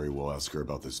 Don't worry, we'll ask her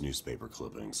about this newspaper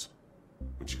clippings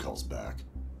when she calls back.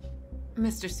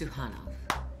 Mr. Suhanov,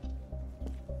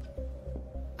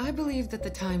 I believe that the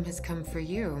time has come for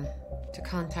you to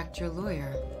contact your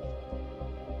lawyer.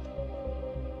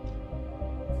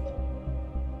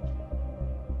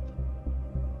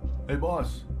 Hey,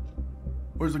 boss.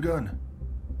 Where's the gun?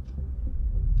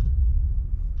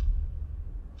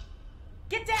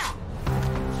 Get down!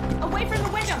 Away from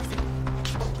the windows!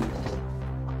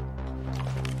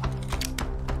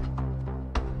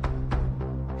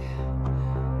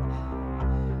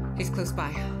 He's close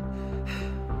by.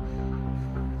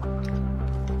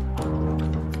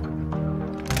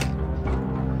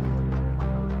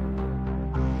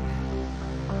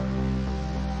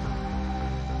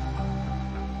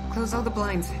 Close all the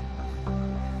blinds.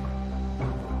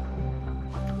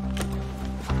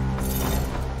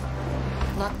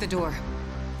 Lock the door.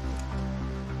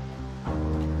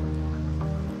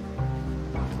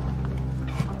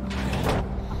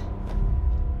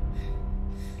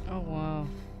 Oh, wow.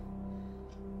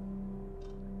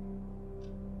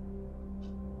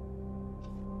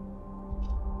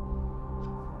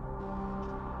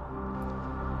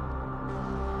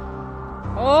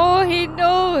 Oh, he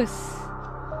knows.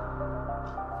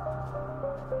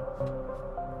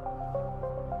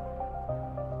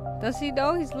 Does he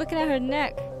know? He's looking at her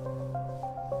neck.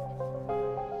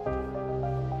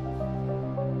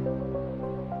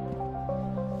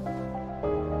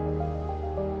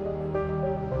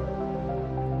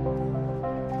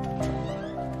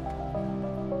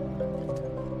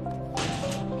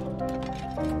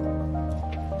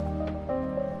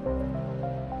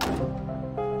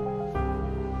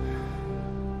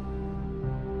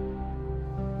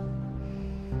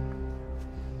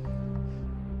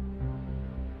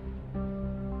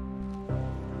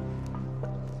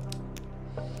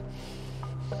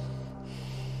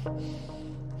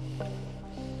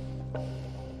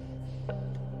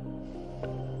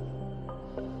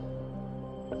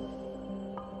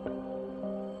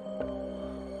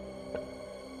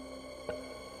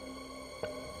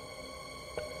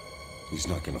 He's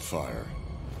not gonna fire.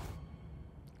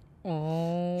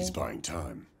 Oh. He's buying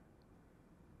time.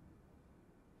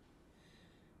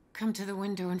 Come to the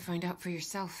window and find out for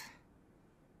yourself.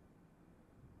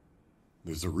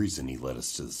 There's a reason he led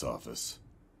us to this office.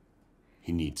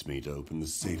 He needs me to open the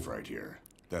safe right here.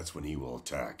 That's when he will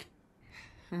attack.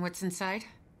 And what's inside?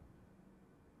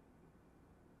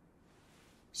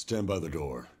 Stand by the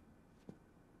door.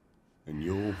 And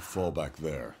you'll fall back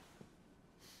there.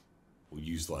 We'll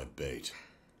use live bait.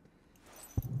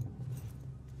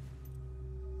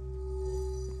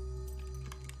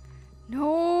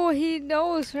 No, he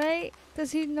knows, right?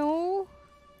 Does he know?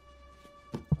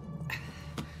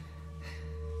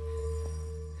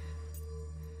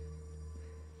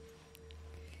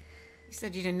 You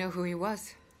said you didn't know who he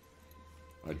was.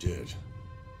 I did.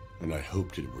 And I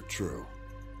hoped it were true.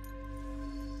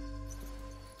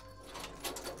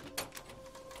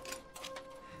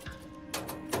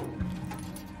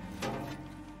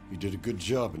 He did a good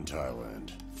job in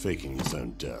Thailand, faking his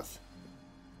own death.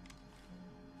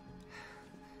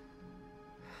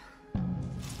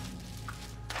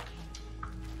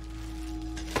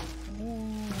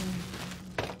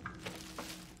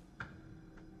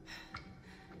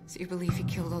 So you believe he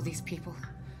killed all these people?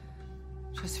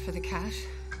 Just for the cash?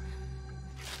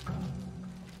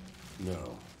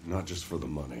 No, not just for the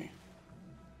money.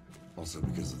 Also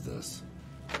because of this.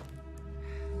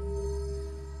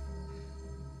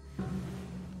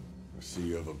 I see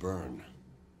you have a burn.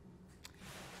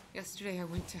 Yesterday I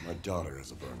went to... My daughter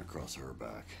has a burn across her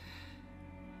back.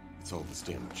 It's all this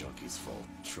damn junkie's fault,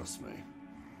 trust me.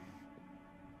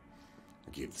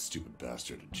 I gave the stupid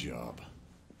bastard a job.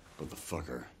 But the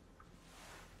fucker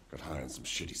got high on some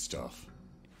shitty stuff.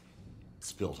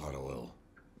 Spilled hot oil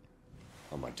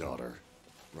on my daughter,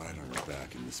 right on her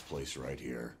back in this place right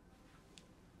here.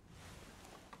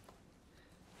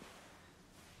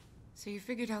 So you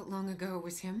figured out long ago it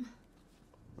was him?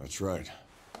 That's right.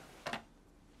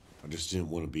 I just didn't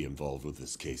want to be involved with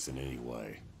this case in any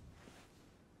way.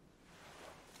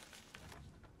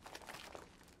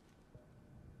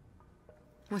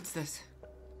 What's this?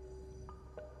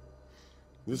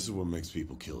 This is what makes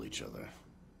people kill each other.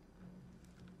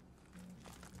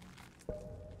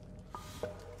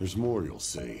 There's more you'll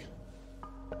see.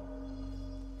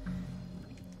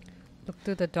 Look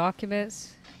through the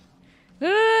documents. No,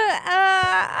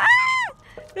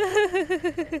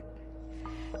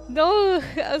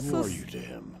 Who are you to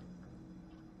him?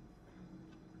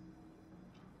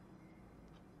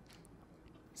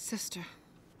 Sister.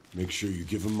 Make sure you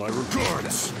give him my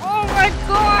regards. Oh my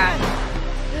god!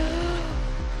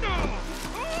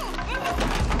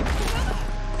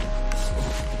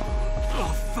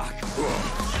 Oh, fuck.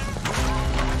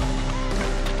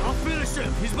 I'll finish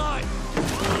him. He's mine.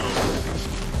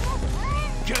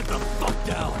 Get the fuck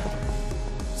down.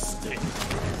 Stay.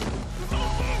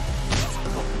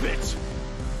 Oh, bitch.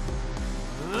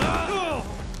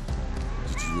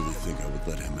 Did you really think I would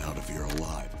let him out of here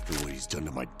alive after what he's done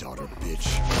to my daughter, bitch?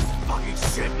 Fucking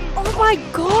shit. Oh my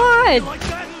god! Like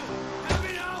that? Have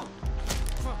me now.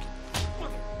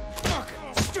 Fuck.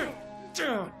 Straight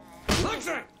down. Like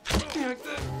that. Like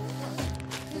that.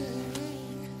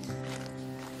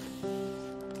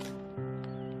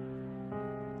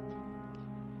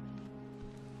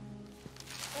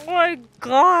 Oh my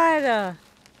god!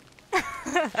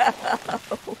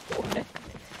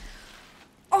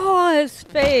 Oh, his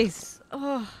face!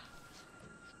 Oh.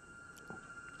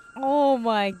 Oh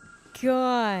my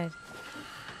god!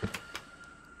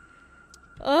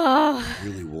 Oh. It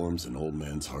really warms an old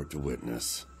man's heart to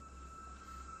witness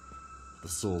the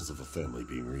souls of a family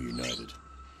being reunited.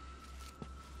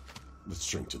 Let's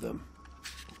drink to them.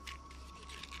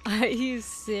 Are you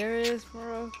serious,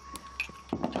 bro?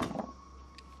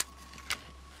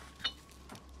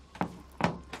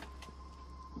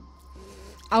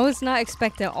 I was not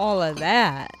expecting all of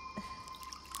that.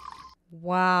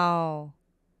 Wow.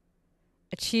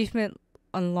 Achievement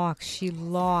unlocked. She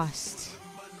lost.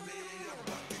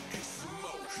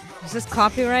 Is this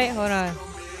copyright? Hold on.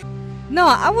 No,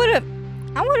 I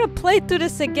would play through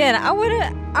this again. I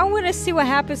wanna see what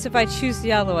happens if I choose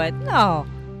the other one. No.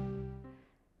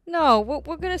 No,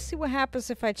 we're gonna see what happens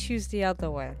if I choose the other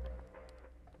one.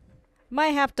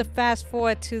 Might have to fast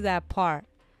forward to that part.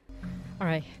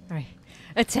 Alright.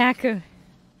 Attack her.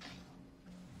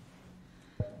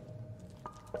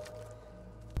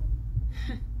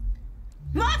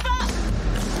 Martha!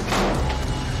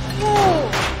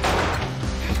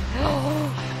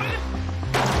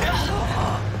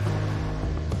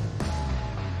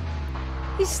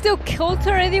 He still killed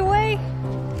her anyway?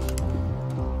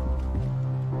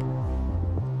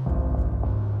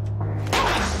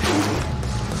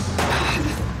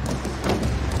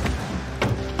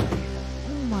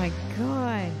 Oh my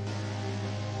god.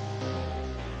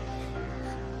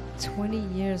 20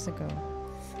 years ago.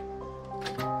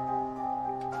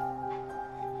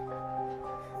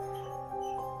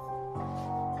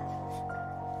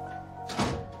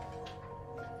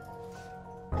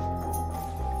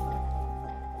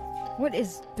 What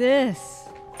is this?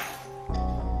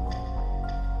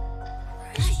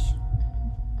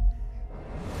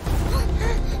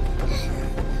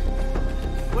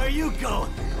 Where you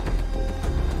going?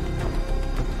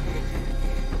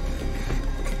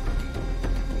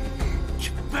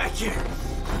 Get back here.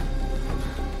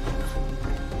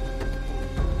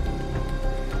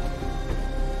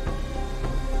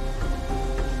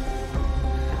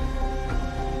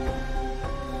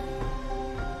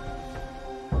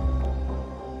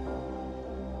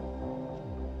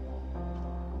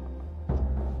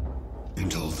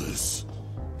 And all this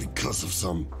because of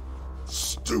some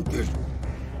stupid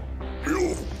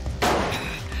you.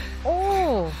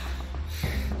 Oh!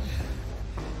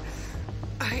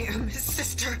 I am his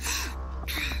sister.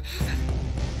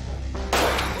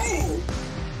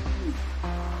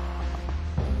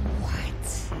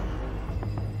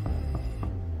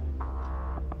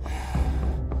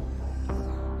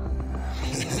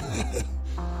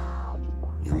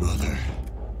 Your mother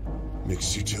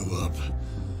mixed you two up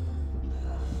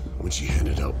when she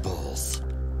handed out balls.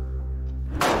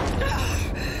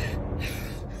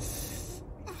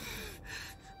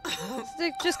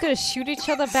 They're just gonna shoot each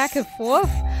other back and forth?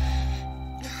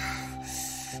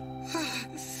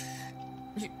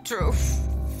 You drove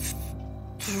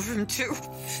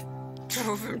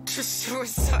drove him to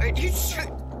suicide. You should.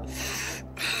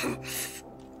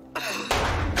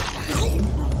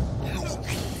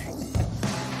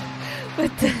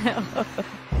 What the hell?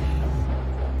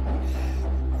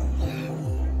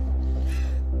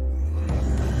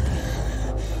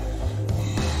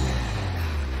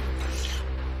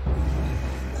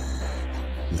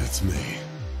 That's me.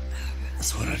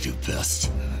 That's what I do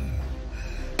best.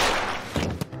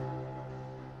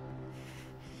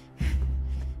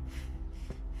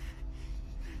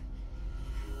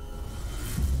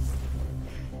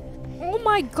 Oh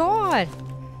my god!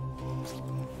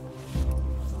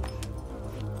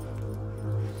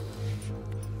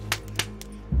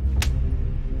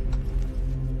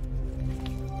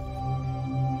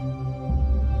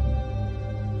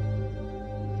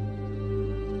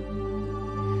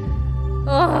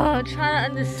 Oh, I'm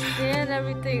trying to understand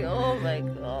everything. Oh my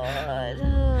god.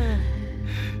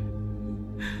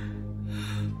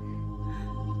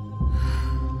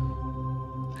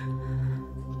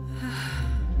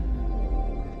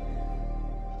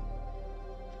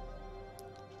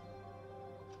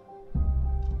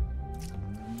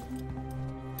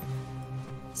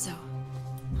 So,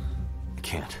 I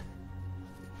can't.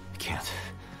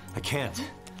 I can't.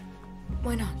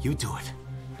 why not? You do it.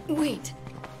 Wait.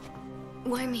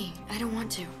 Why me? I don't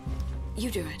want to. You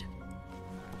do it.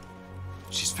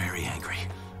 She's very angry.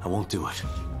 I won't do it.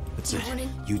 That's it.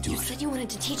 You do You it. said you wanted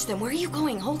to teach them. Where are you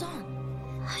going? Hold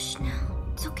on. Hush now.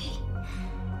 It's okay.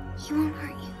 He won't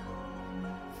hurt you.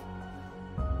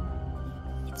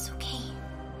 It's okay.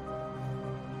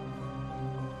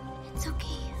 It's okay.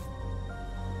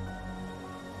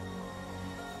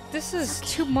 This is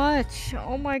too much.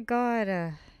 Oh my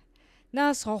god. Now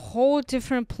it's a whole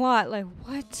different plot. Like,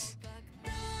 what?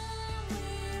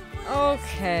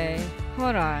 Okay.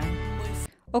 Hold on.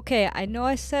 Okay, I know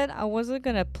I said I wasn't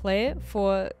gonna play it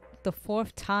for the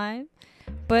 4th time,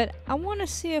 but I want to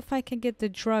see if I can get the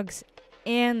drugs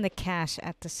and the cash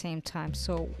at the same time.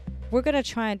 So we're gonna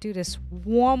try and do this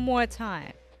one more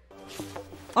time.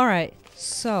 Alright,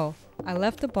 so I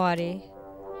left the body.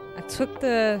 I took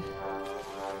the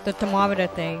thermometer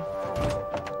thing,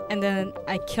 and then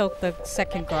I killed the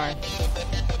second guard.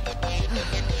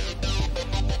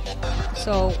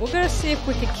 So we're gonna see if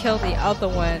we can kill the other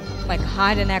one, like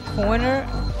hide in that corner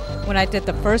when I did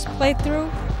the first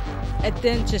playthrough, and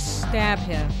then just stab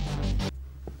him.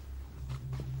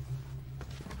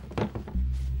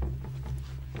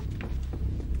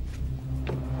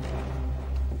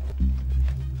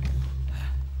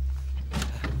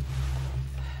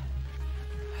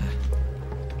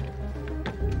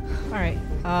 Alright,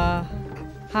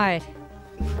 hide.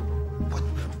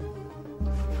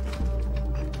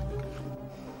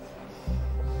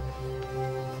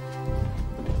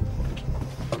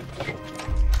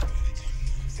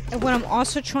 And what I'm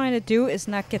also trying to do is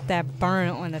not get that burn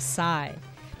on the side,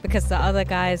 because the other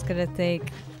guy is gonna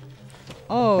think,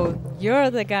 oh,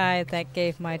 you're the guy that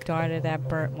gave my daughter that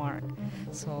burnt mark.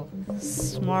 So,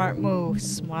 smart move,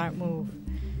 smart move.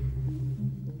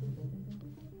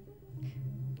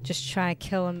 Just try and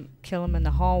kill him in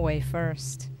the hallway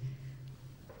first.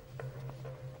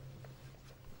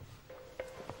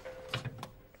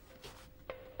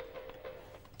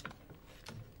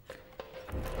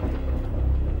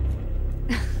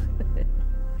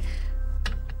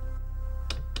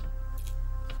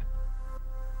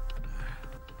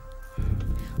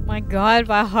 My god,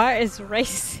 my heart is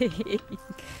racing.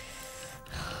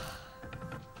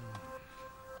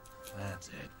 That's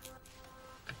it.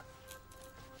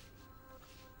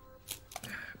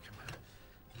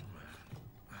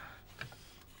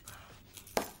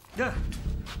 Yeah.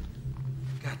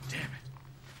 God damn it.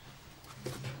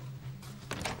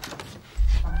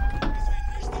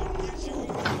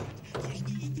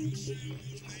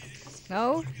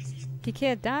 No? He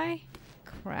can't die?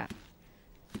 Crap.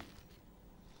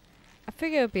 I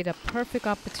figured it would be the perfect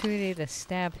opportunity to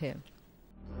stab him.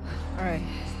 Alright,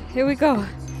 here we go.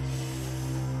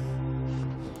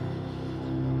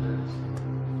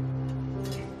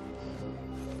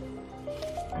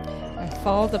 Alright,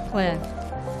 follow the plan.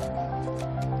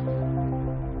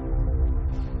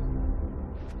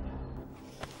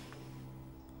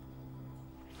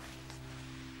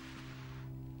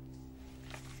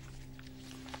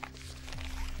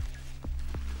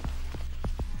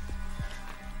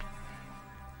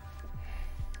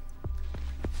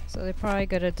 So they're probably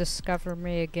gonna discover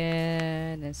me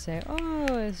again and say, oh,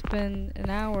 it's been an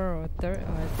hour or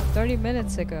 30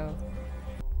 minutes ago.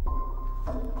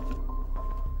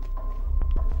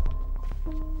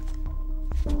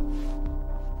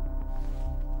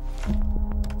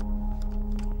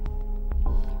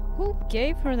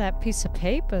 gave her that piece of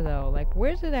paper though? Like,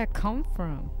 where did that come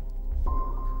from?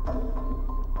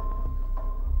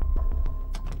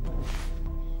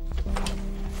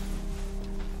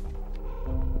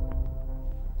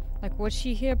 Like, was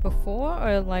she here before,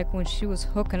 or like when she was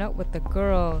hooking up with the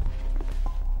girl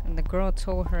and the girl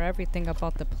told her everything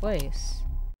about the place?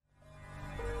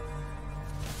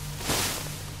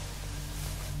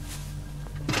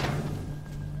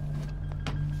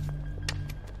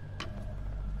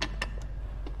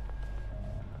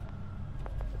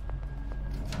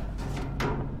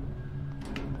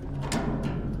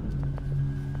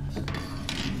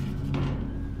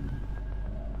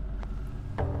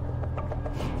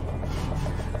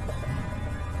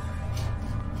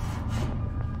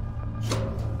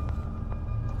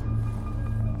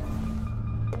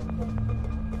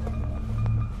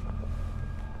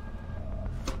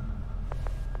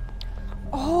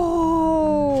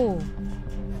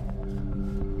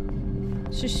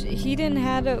 He didn't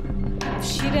have to.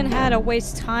 She didn't have to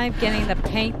waste time getting the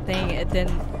paint thing and then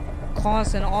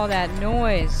causing all that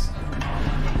noise.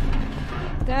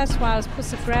 That's why I was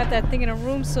supposed to grab that thing in a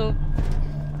room. So,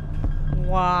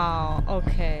 wow.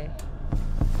 Okay.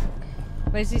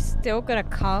 But is he still gonna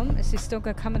come? Is he still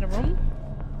gonna come in the room?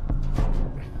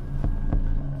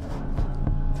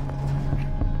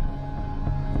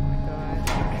 Oh my God.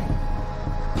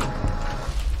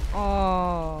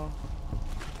 Oh.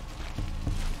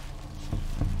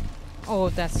 Oh,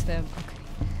 that's them. Okay.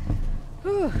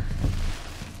 Whew.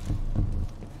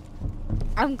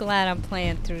 I'm glad I'm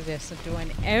playing through this and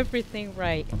doing everything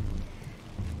right.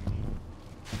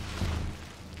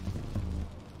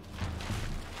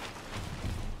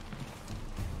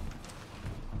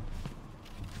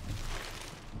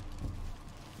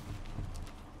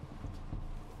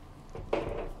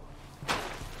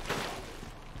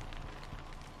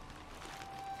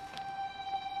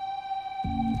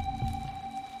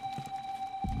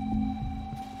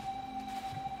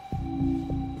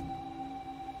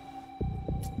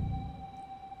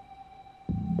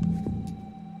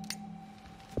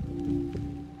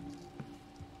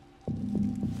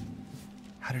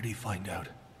 How did he find out?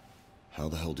 How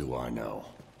the hell do I know?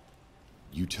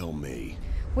 You tell me.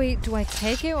 Wait, do I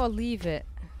take it or leave it?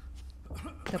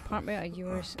 The apartment you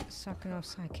were sucking off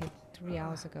sidekick 3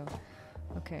 hours ago.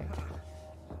 Okay.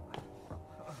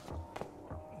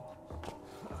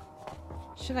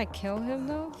 Should I kill him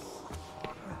though?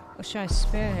 Or should I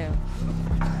spare him?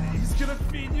 He's gonna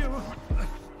feed you.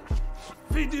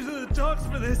 Feed you to the dogs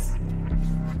for this.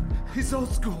 He's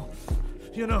old school,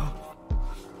 you know.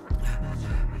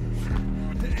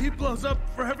 He blows up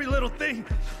for every little thing.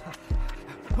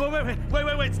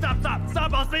 Wait, stop,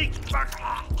 I'll speak.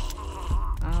 I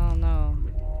don't know.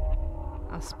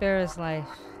 I'll spare his life.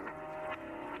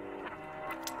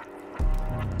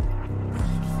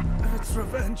 It's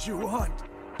revenge you want.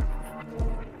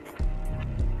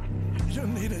 You'll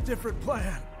need a different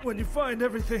plan. When you find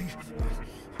everything,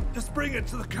 just bring it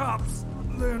to the cops.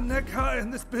 They're neck high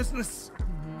in this business.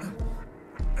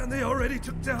 And they already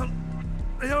took down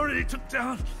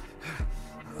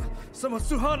some of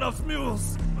Suhanov's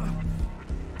mules.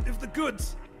 If the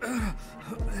goods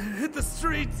hit the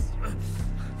streets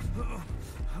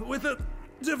with a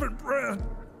different brand,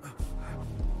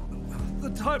 the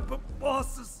type of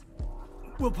bosses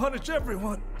will punish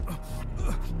everyone.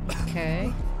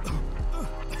 Okay.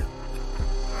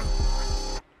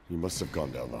 You must have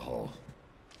gone down the hall.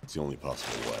 It's the only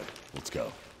possible way. Let's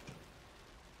go.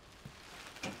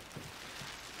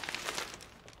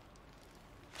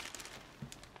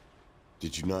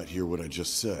 Did you not hear what I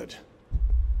just said?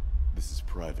 This is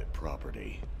private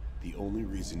property. The only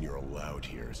reason you're allowed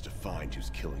here is to find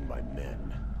who's killing my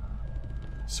men.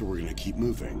 So we're gonna keep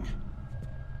moving.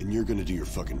 And you're gonna do your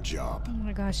fucking job. Oh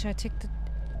my gosh, should I take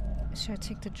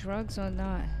the drugs or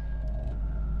not?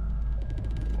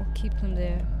 Or keep them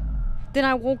there? Then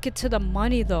I won't get to the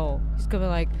money though. He's gonna be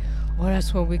like, oh,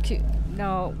 that's what we keep.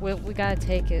 No, we gotta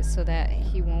take it so that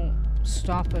he won't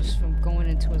stop us from going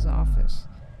into his office.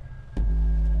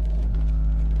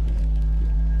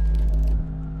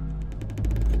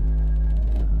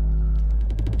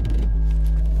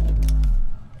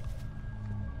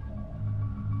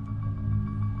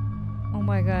 Oh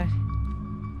my God.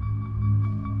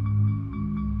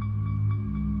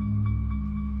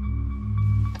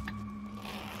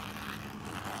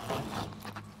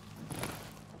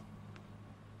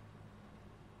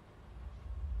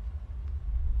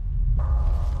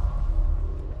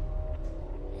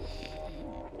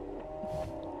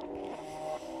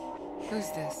 Who's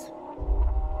this?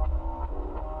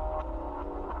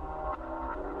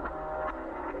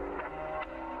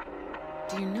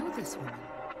 Do you know this woman?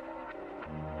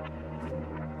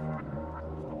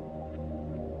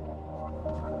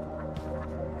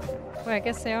 Well, I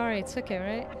guess they already took it,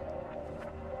 right?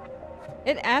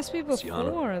 It asked me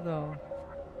before, though.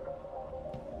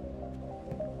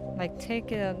 Like,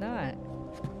 take it or not.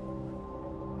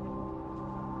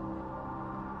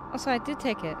 Oh, so I did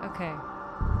take it. Okay.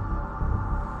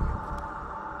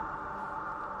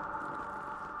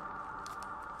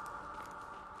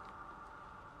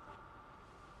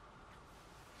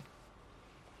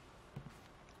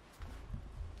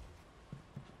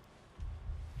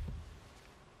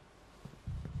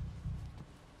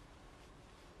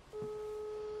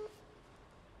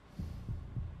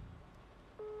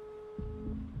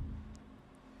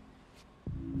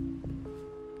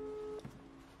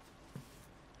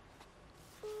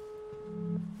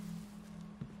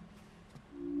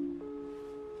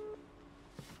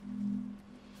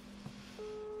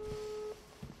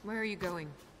 Where are you going?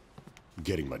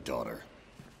 Getting my daughter.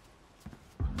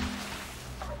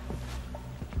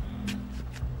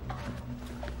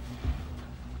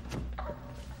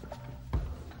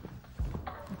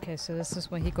 Okay, so this is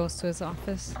when he goes to his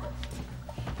office.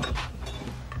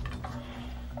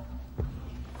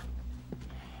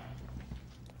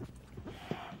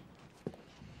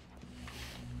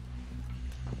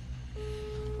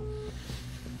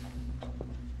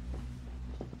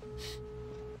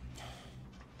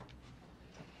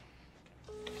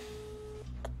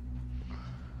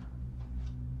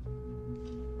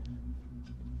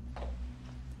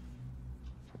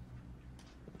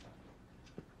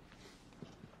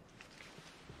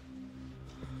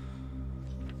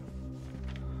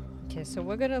 Okay, so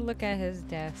we're gonna look at his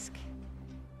desk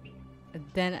and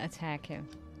then attack him.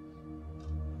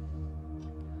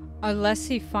 Unless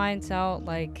he finds out,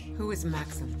 like... Who is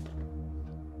Maxim?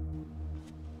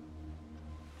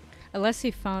 Unless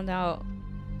he found out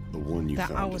the one you that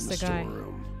found I was in the the guy.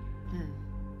 storeroom.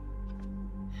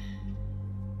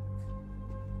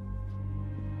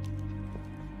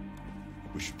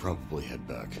 We should probably head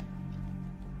back.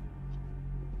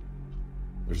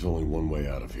 There's only one way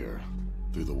out of here.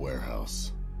 Through the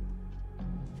warehouse.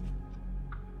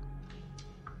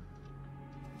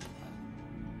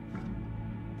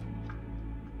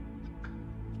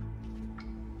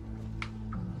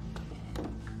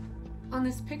 On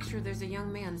this picture, there's a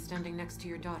young man standing next to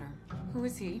your daughter. Who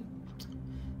is he?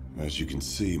 As you can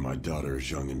see, my daughter is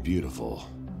young and beautiful.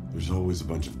 There's always a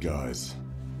bunch of guys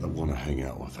that want to hang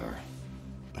out with her.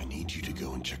 I need you to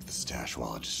go and check the stash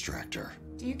while I distract her.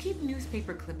 Do you keep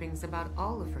newspaper clippings about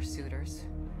all of her suitors?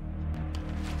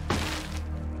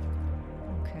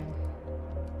 Okay.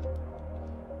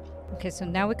 Okay, so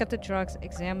now we got the drugs.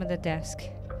 Examine the desk.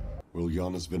 Well,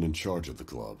 Yana's been in charge of the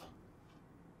club.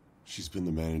 She's been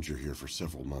the manager here for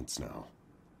several months now.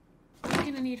 I'm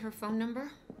gonna need her phone number.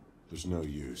 There's no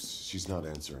use. She's not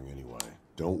answering anyway.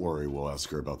 Don't worry, we'll ask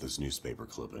her about this newspaper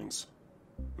clippings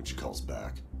when she calls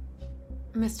back.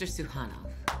 Mr.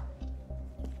 Suhanov,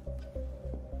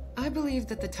 I believe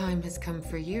that the time has come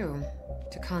for you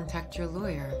to contact your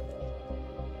lawyer.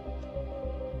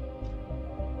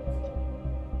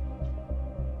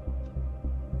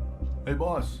 Hey,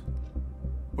 boss.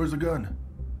 Where's the gun?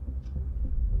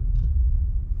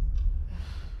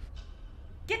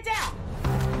 Get down!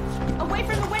 Away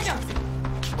from the windows!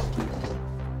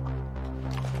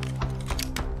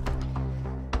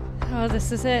 Oh,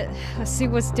 this is it. Let's see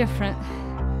what's different.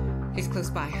 He's close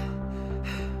by.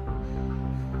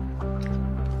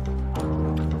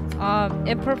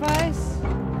 Improvise?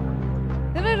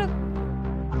 No.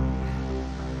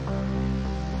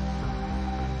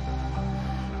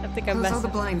 I think I Close messed all the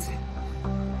up. blinds.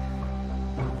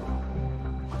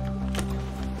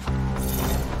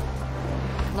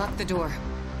 Lock the door.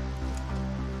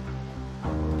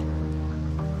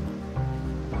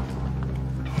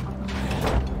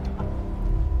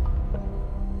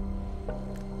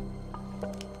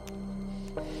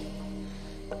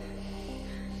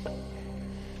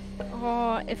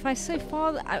 Oh, if I say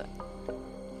fall, I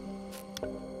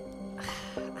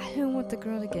didn't want the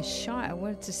girl to get shot. I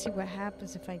wanted to see what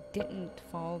happens if I didn't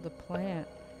follow the plan.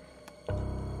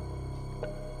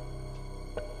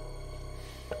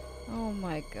 Oh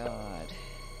my god.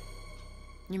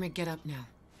 You may get up now.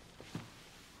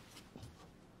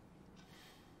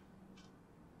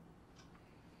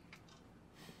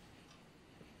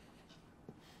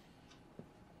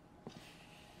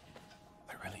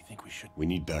 I really think we should... We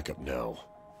need backup now.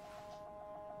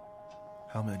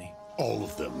 How many? All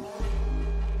of them.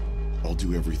 I'll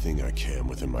do everything I can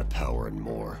within my power and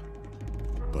more.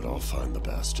 But I'll find the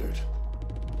bastard.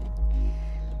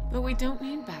 But we don't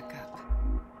need backup.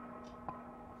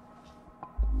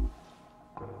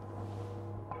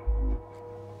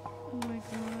 Oh my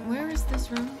god. Where is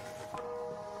this room?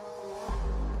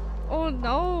 Oh,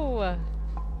 No!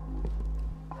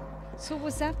 So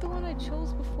was that the one I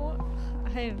chose before?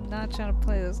 I am not trying to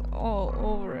play this all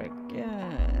over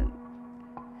again.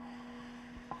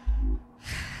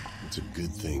 It's a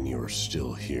good thing you're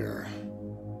still here.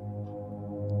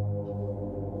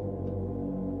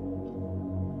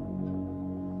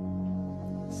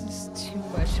 This is too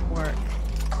much work.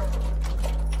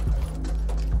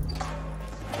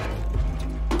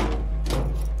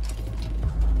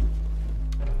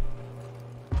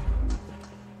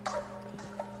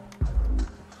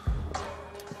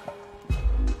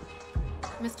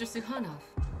 Mr. Suhanov,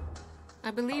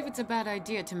 I believe it's a bad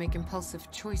idea to make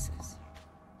impulsive choices.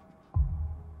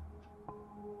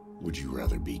 Would you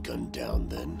rather be gunned down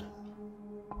then?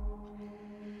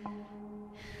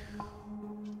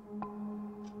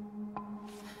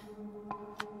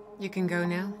 You can go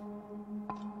now.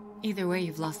 Either way,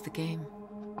 you've lost the game.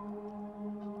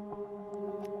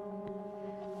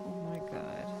 Oh my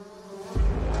god.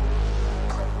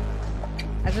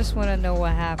 I just want to know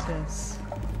what happens.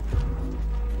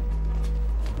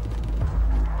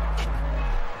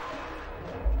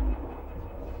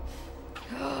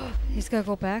 He's gotta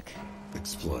go back?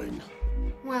 Explain.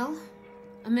 Well,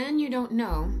 a man you don't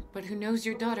know, but who knows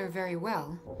your daughter very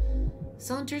well,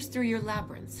 saunters through your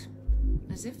labyrinth,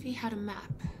 as if he had a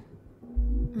map.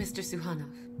 Mr.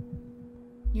 Suhanov,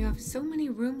 you have so many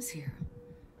rooms here,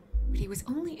 but he was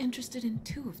only interested in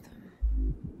 2 of them.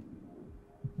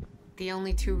 The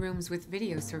only 2 rooms with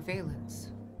video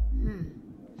surveillance.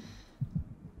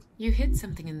 You hid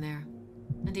something in there,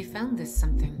 and he found this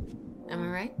something. Am I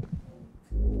right?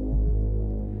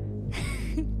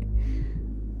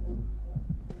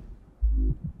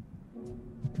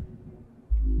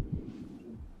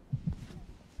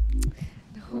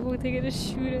 No, they're gonna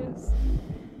shoot us.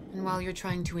 And while you're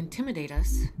trying to intimidate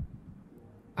us,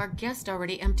 our guest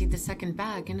already emptied the second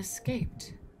bag and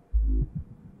escaped.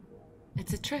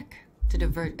 It's a trick to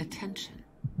divert attention.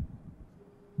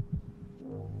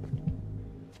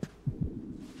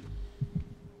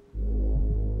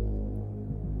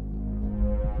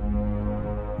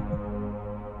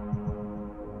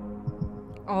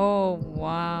 Oh,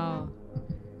 wow.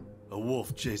 A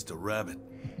wolf chased a rabbit,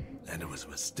 and it was a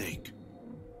mistake.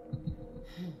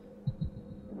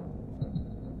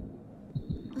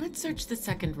 Let's search the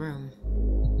second room.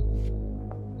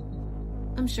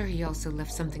 I'm sure he also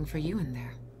left something for you in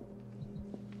there.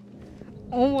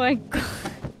 Oh my god.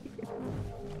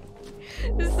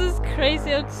 This is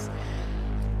crazy.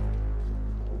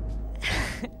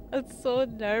 I'm so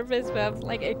nervous, but I'm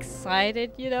like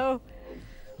excited, you know?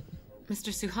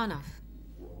 Mr. Suhanov,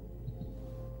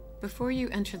 before you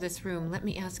enter this room, let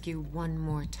me ask you one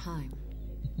more time.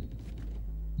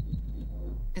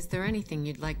 Is there anything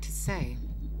you'd like to say?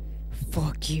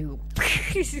 Fuck you.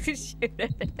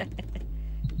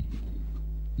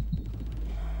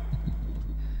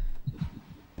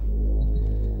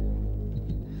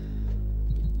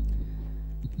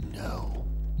 No.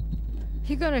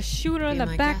 You're gonna shoot her in Be the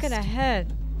my back of the guest.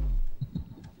 head.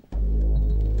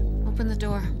 Open the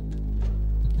door.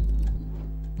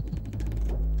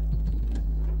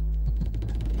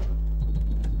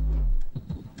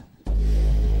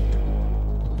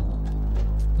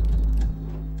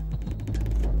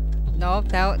 Nope,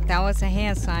 that was a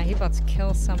hand sign. He about to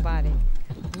kill somebody.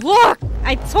 Look!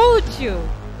 I told you!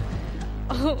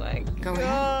 Oh my Go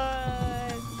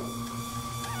god.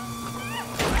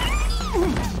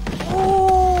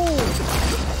 Oh!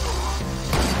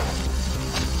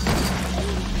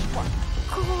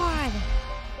 God!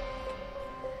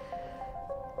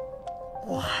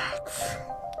 What?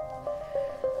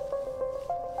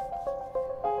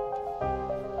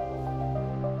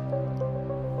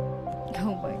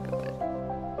 Oh my god.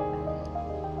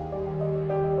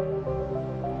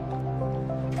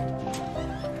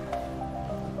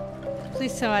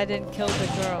 Please tell I didn't kill the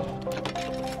girl.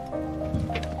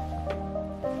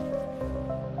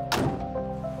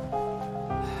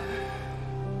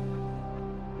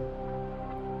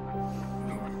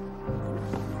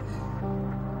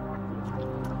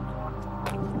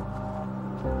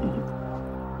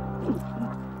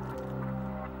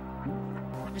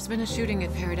 There's been a shooting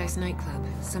at Paradise nightclub.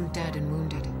 Some dead and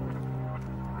wounded.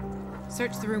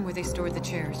 Search the room where they stored the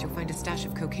chairs. You'll find a stash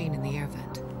of cocaine in the air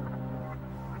vent.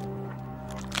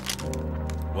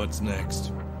 What's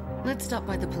next? Let's stop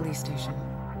by the police station.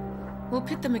 We'll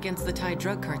pit them against the Thai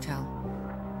drug cartel.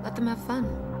 Let them have fun.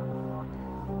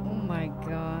 Oh my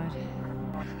god.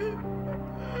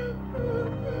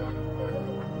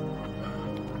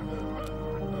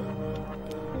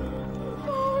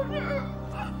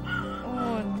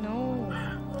 Oh no.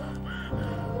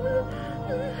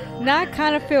 Now I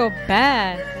kind of feel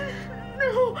bad.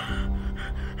 No.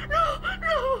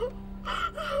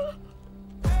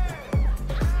 Oh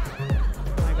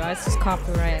my god, this is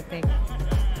copyright, I think.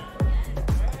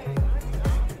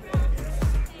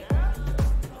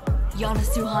 Yana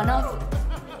Suhanov?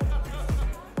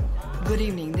 Good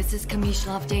evening, this is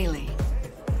Kamyshlov Daily.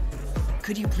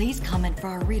 Could you please comment for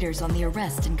our readers on the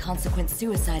arrest and consequent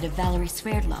suicide of Valerie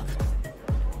Sverdlov?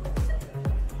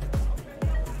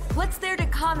 What's there to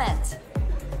comment?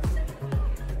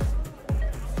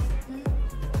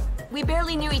 We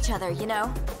barely knew each other, you know?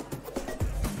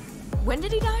 When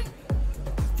did he die?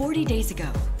 40 days ago.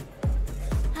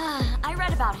 I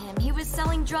read about him. He was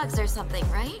selling drugs or something,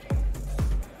 right?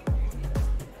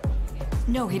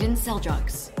 No, he didn't sell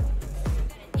drugs.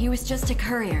 He was just a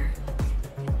courier.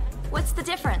 What's the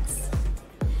difference?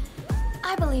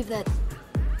 I believe that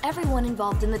everyone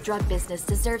involved in the drug business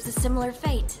deserves a similar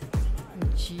fate.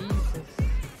 Jesus.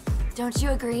 Don't you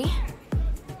agree?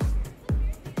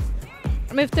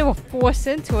 I mean, if they were forced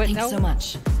into it, Thanks so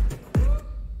much.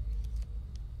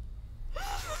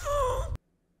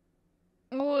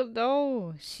 Oh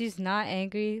no, she's not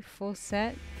angry. Full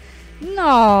set.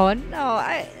 No. Now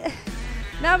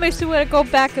it makes me want to go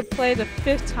back and play the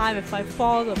 5th time if I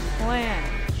follow the plan.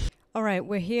 Alright,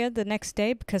 we're here the next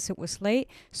day because it was late.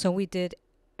 So we did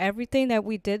everything that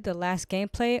we did the last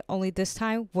gameplay. Only this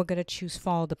time we're going to choose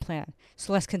follow the plan.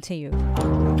 So let's continue.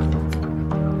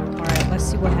 Alright, let's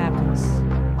see what happens.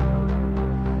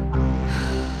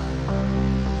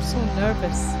 I'm so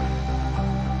nervous.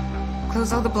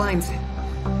 Close all the blinds.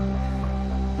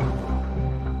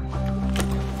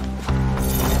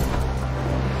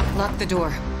 Lock the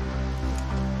door.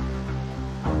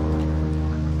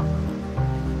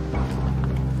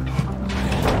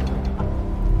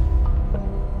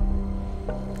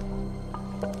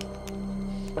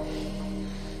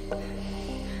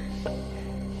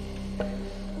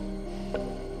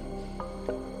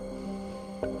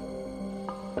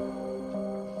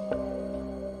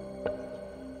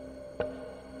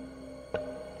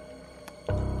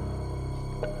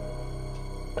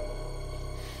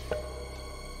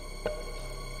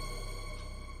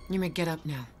 You may get up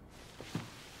now.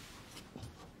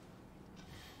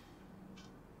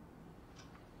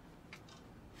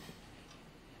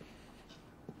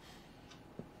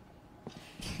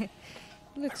 You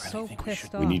look so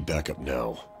pissed off. We need backup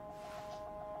now.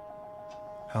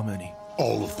 How many?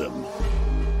 All of them.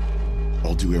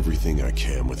 I'll do everything I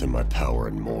can within my power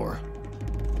and more.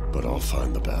 But I'll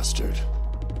find the bastard.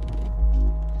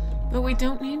 But we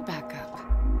don't need backup.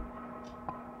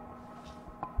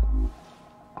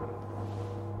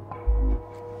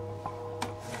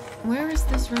 Where is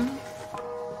this room?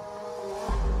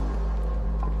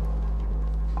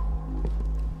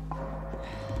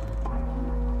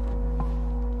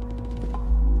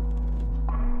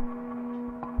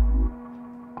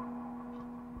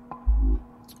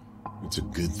 It's a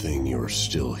good thing you're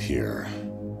still here.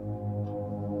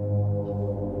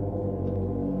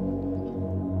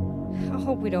 I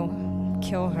hope we don't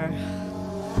kill her.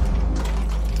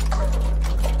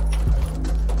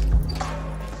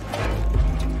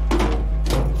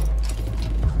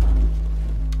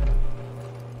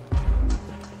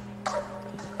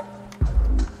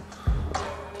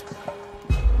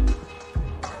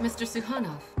 Mr.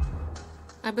 Suhanov,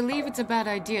 I believe it's a bad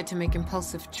idea to make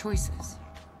impulsive choices.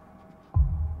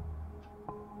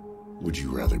 Would you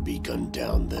rather be gunned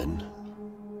down then?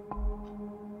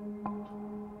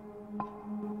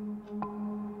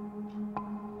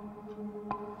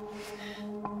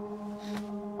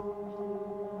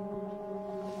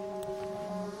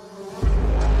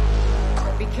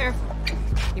 Be careful.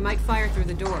 He might fire through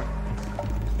the door.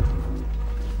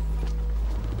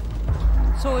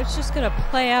 So it's just gonna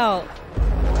play out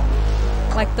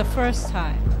like the first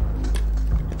time.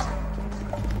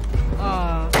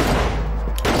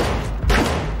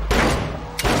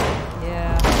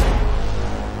 Yeah.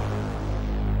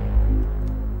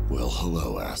 Well,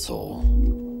 hello, asshole.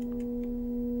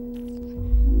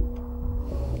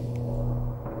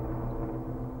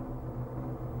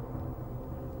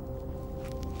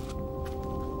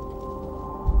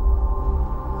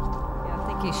 Yeah, I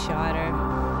think he shot her.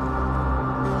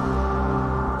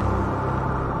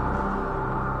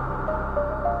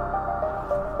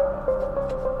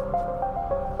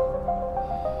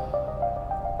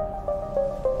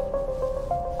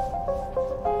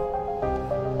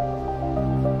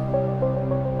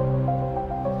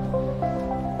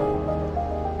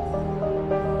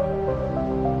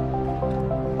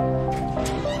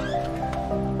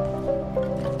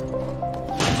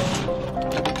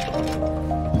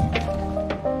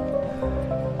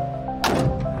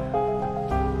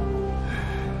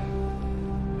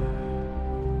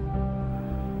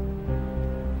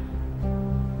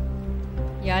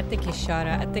 think he shot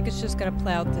her. I think it's just gonna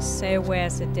play out the same way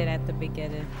as it did at the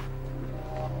beginning.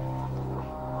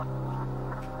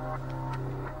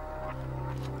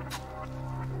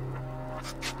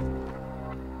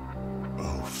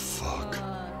 Oh, fuck.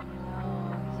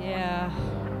 No. Yeah.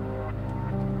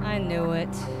 I knew it.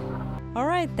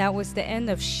 Alright, that was the end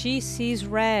of She Sees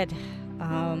Red.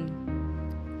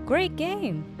 Great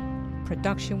game.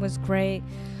 Production was great.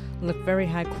 Looked very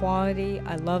high quality.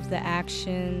 I love the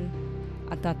action.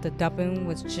 I thought the dubbing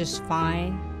was just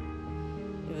fine.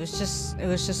 It was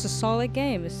just a solid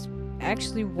game. It's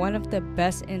actually one of the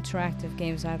best interactive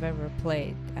games I've ever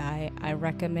played. I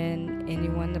recommend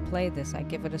anyone to play this. I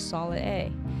give it a solid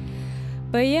A.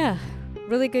 But yeah,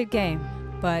 really good game.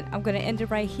 But I'm gonna end it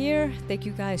right here. Thank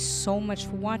you guys so much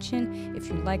for watching. If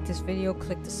you like this video,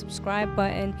 click the subscribe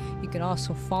button. You can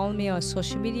also follow me on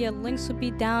social media. Links will be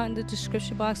down in the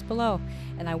description box below.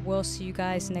 And I will see you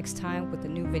guys next time with a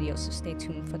new video, so stay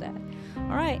tuned for that.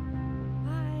 All right.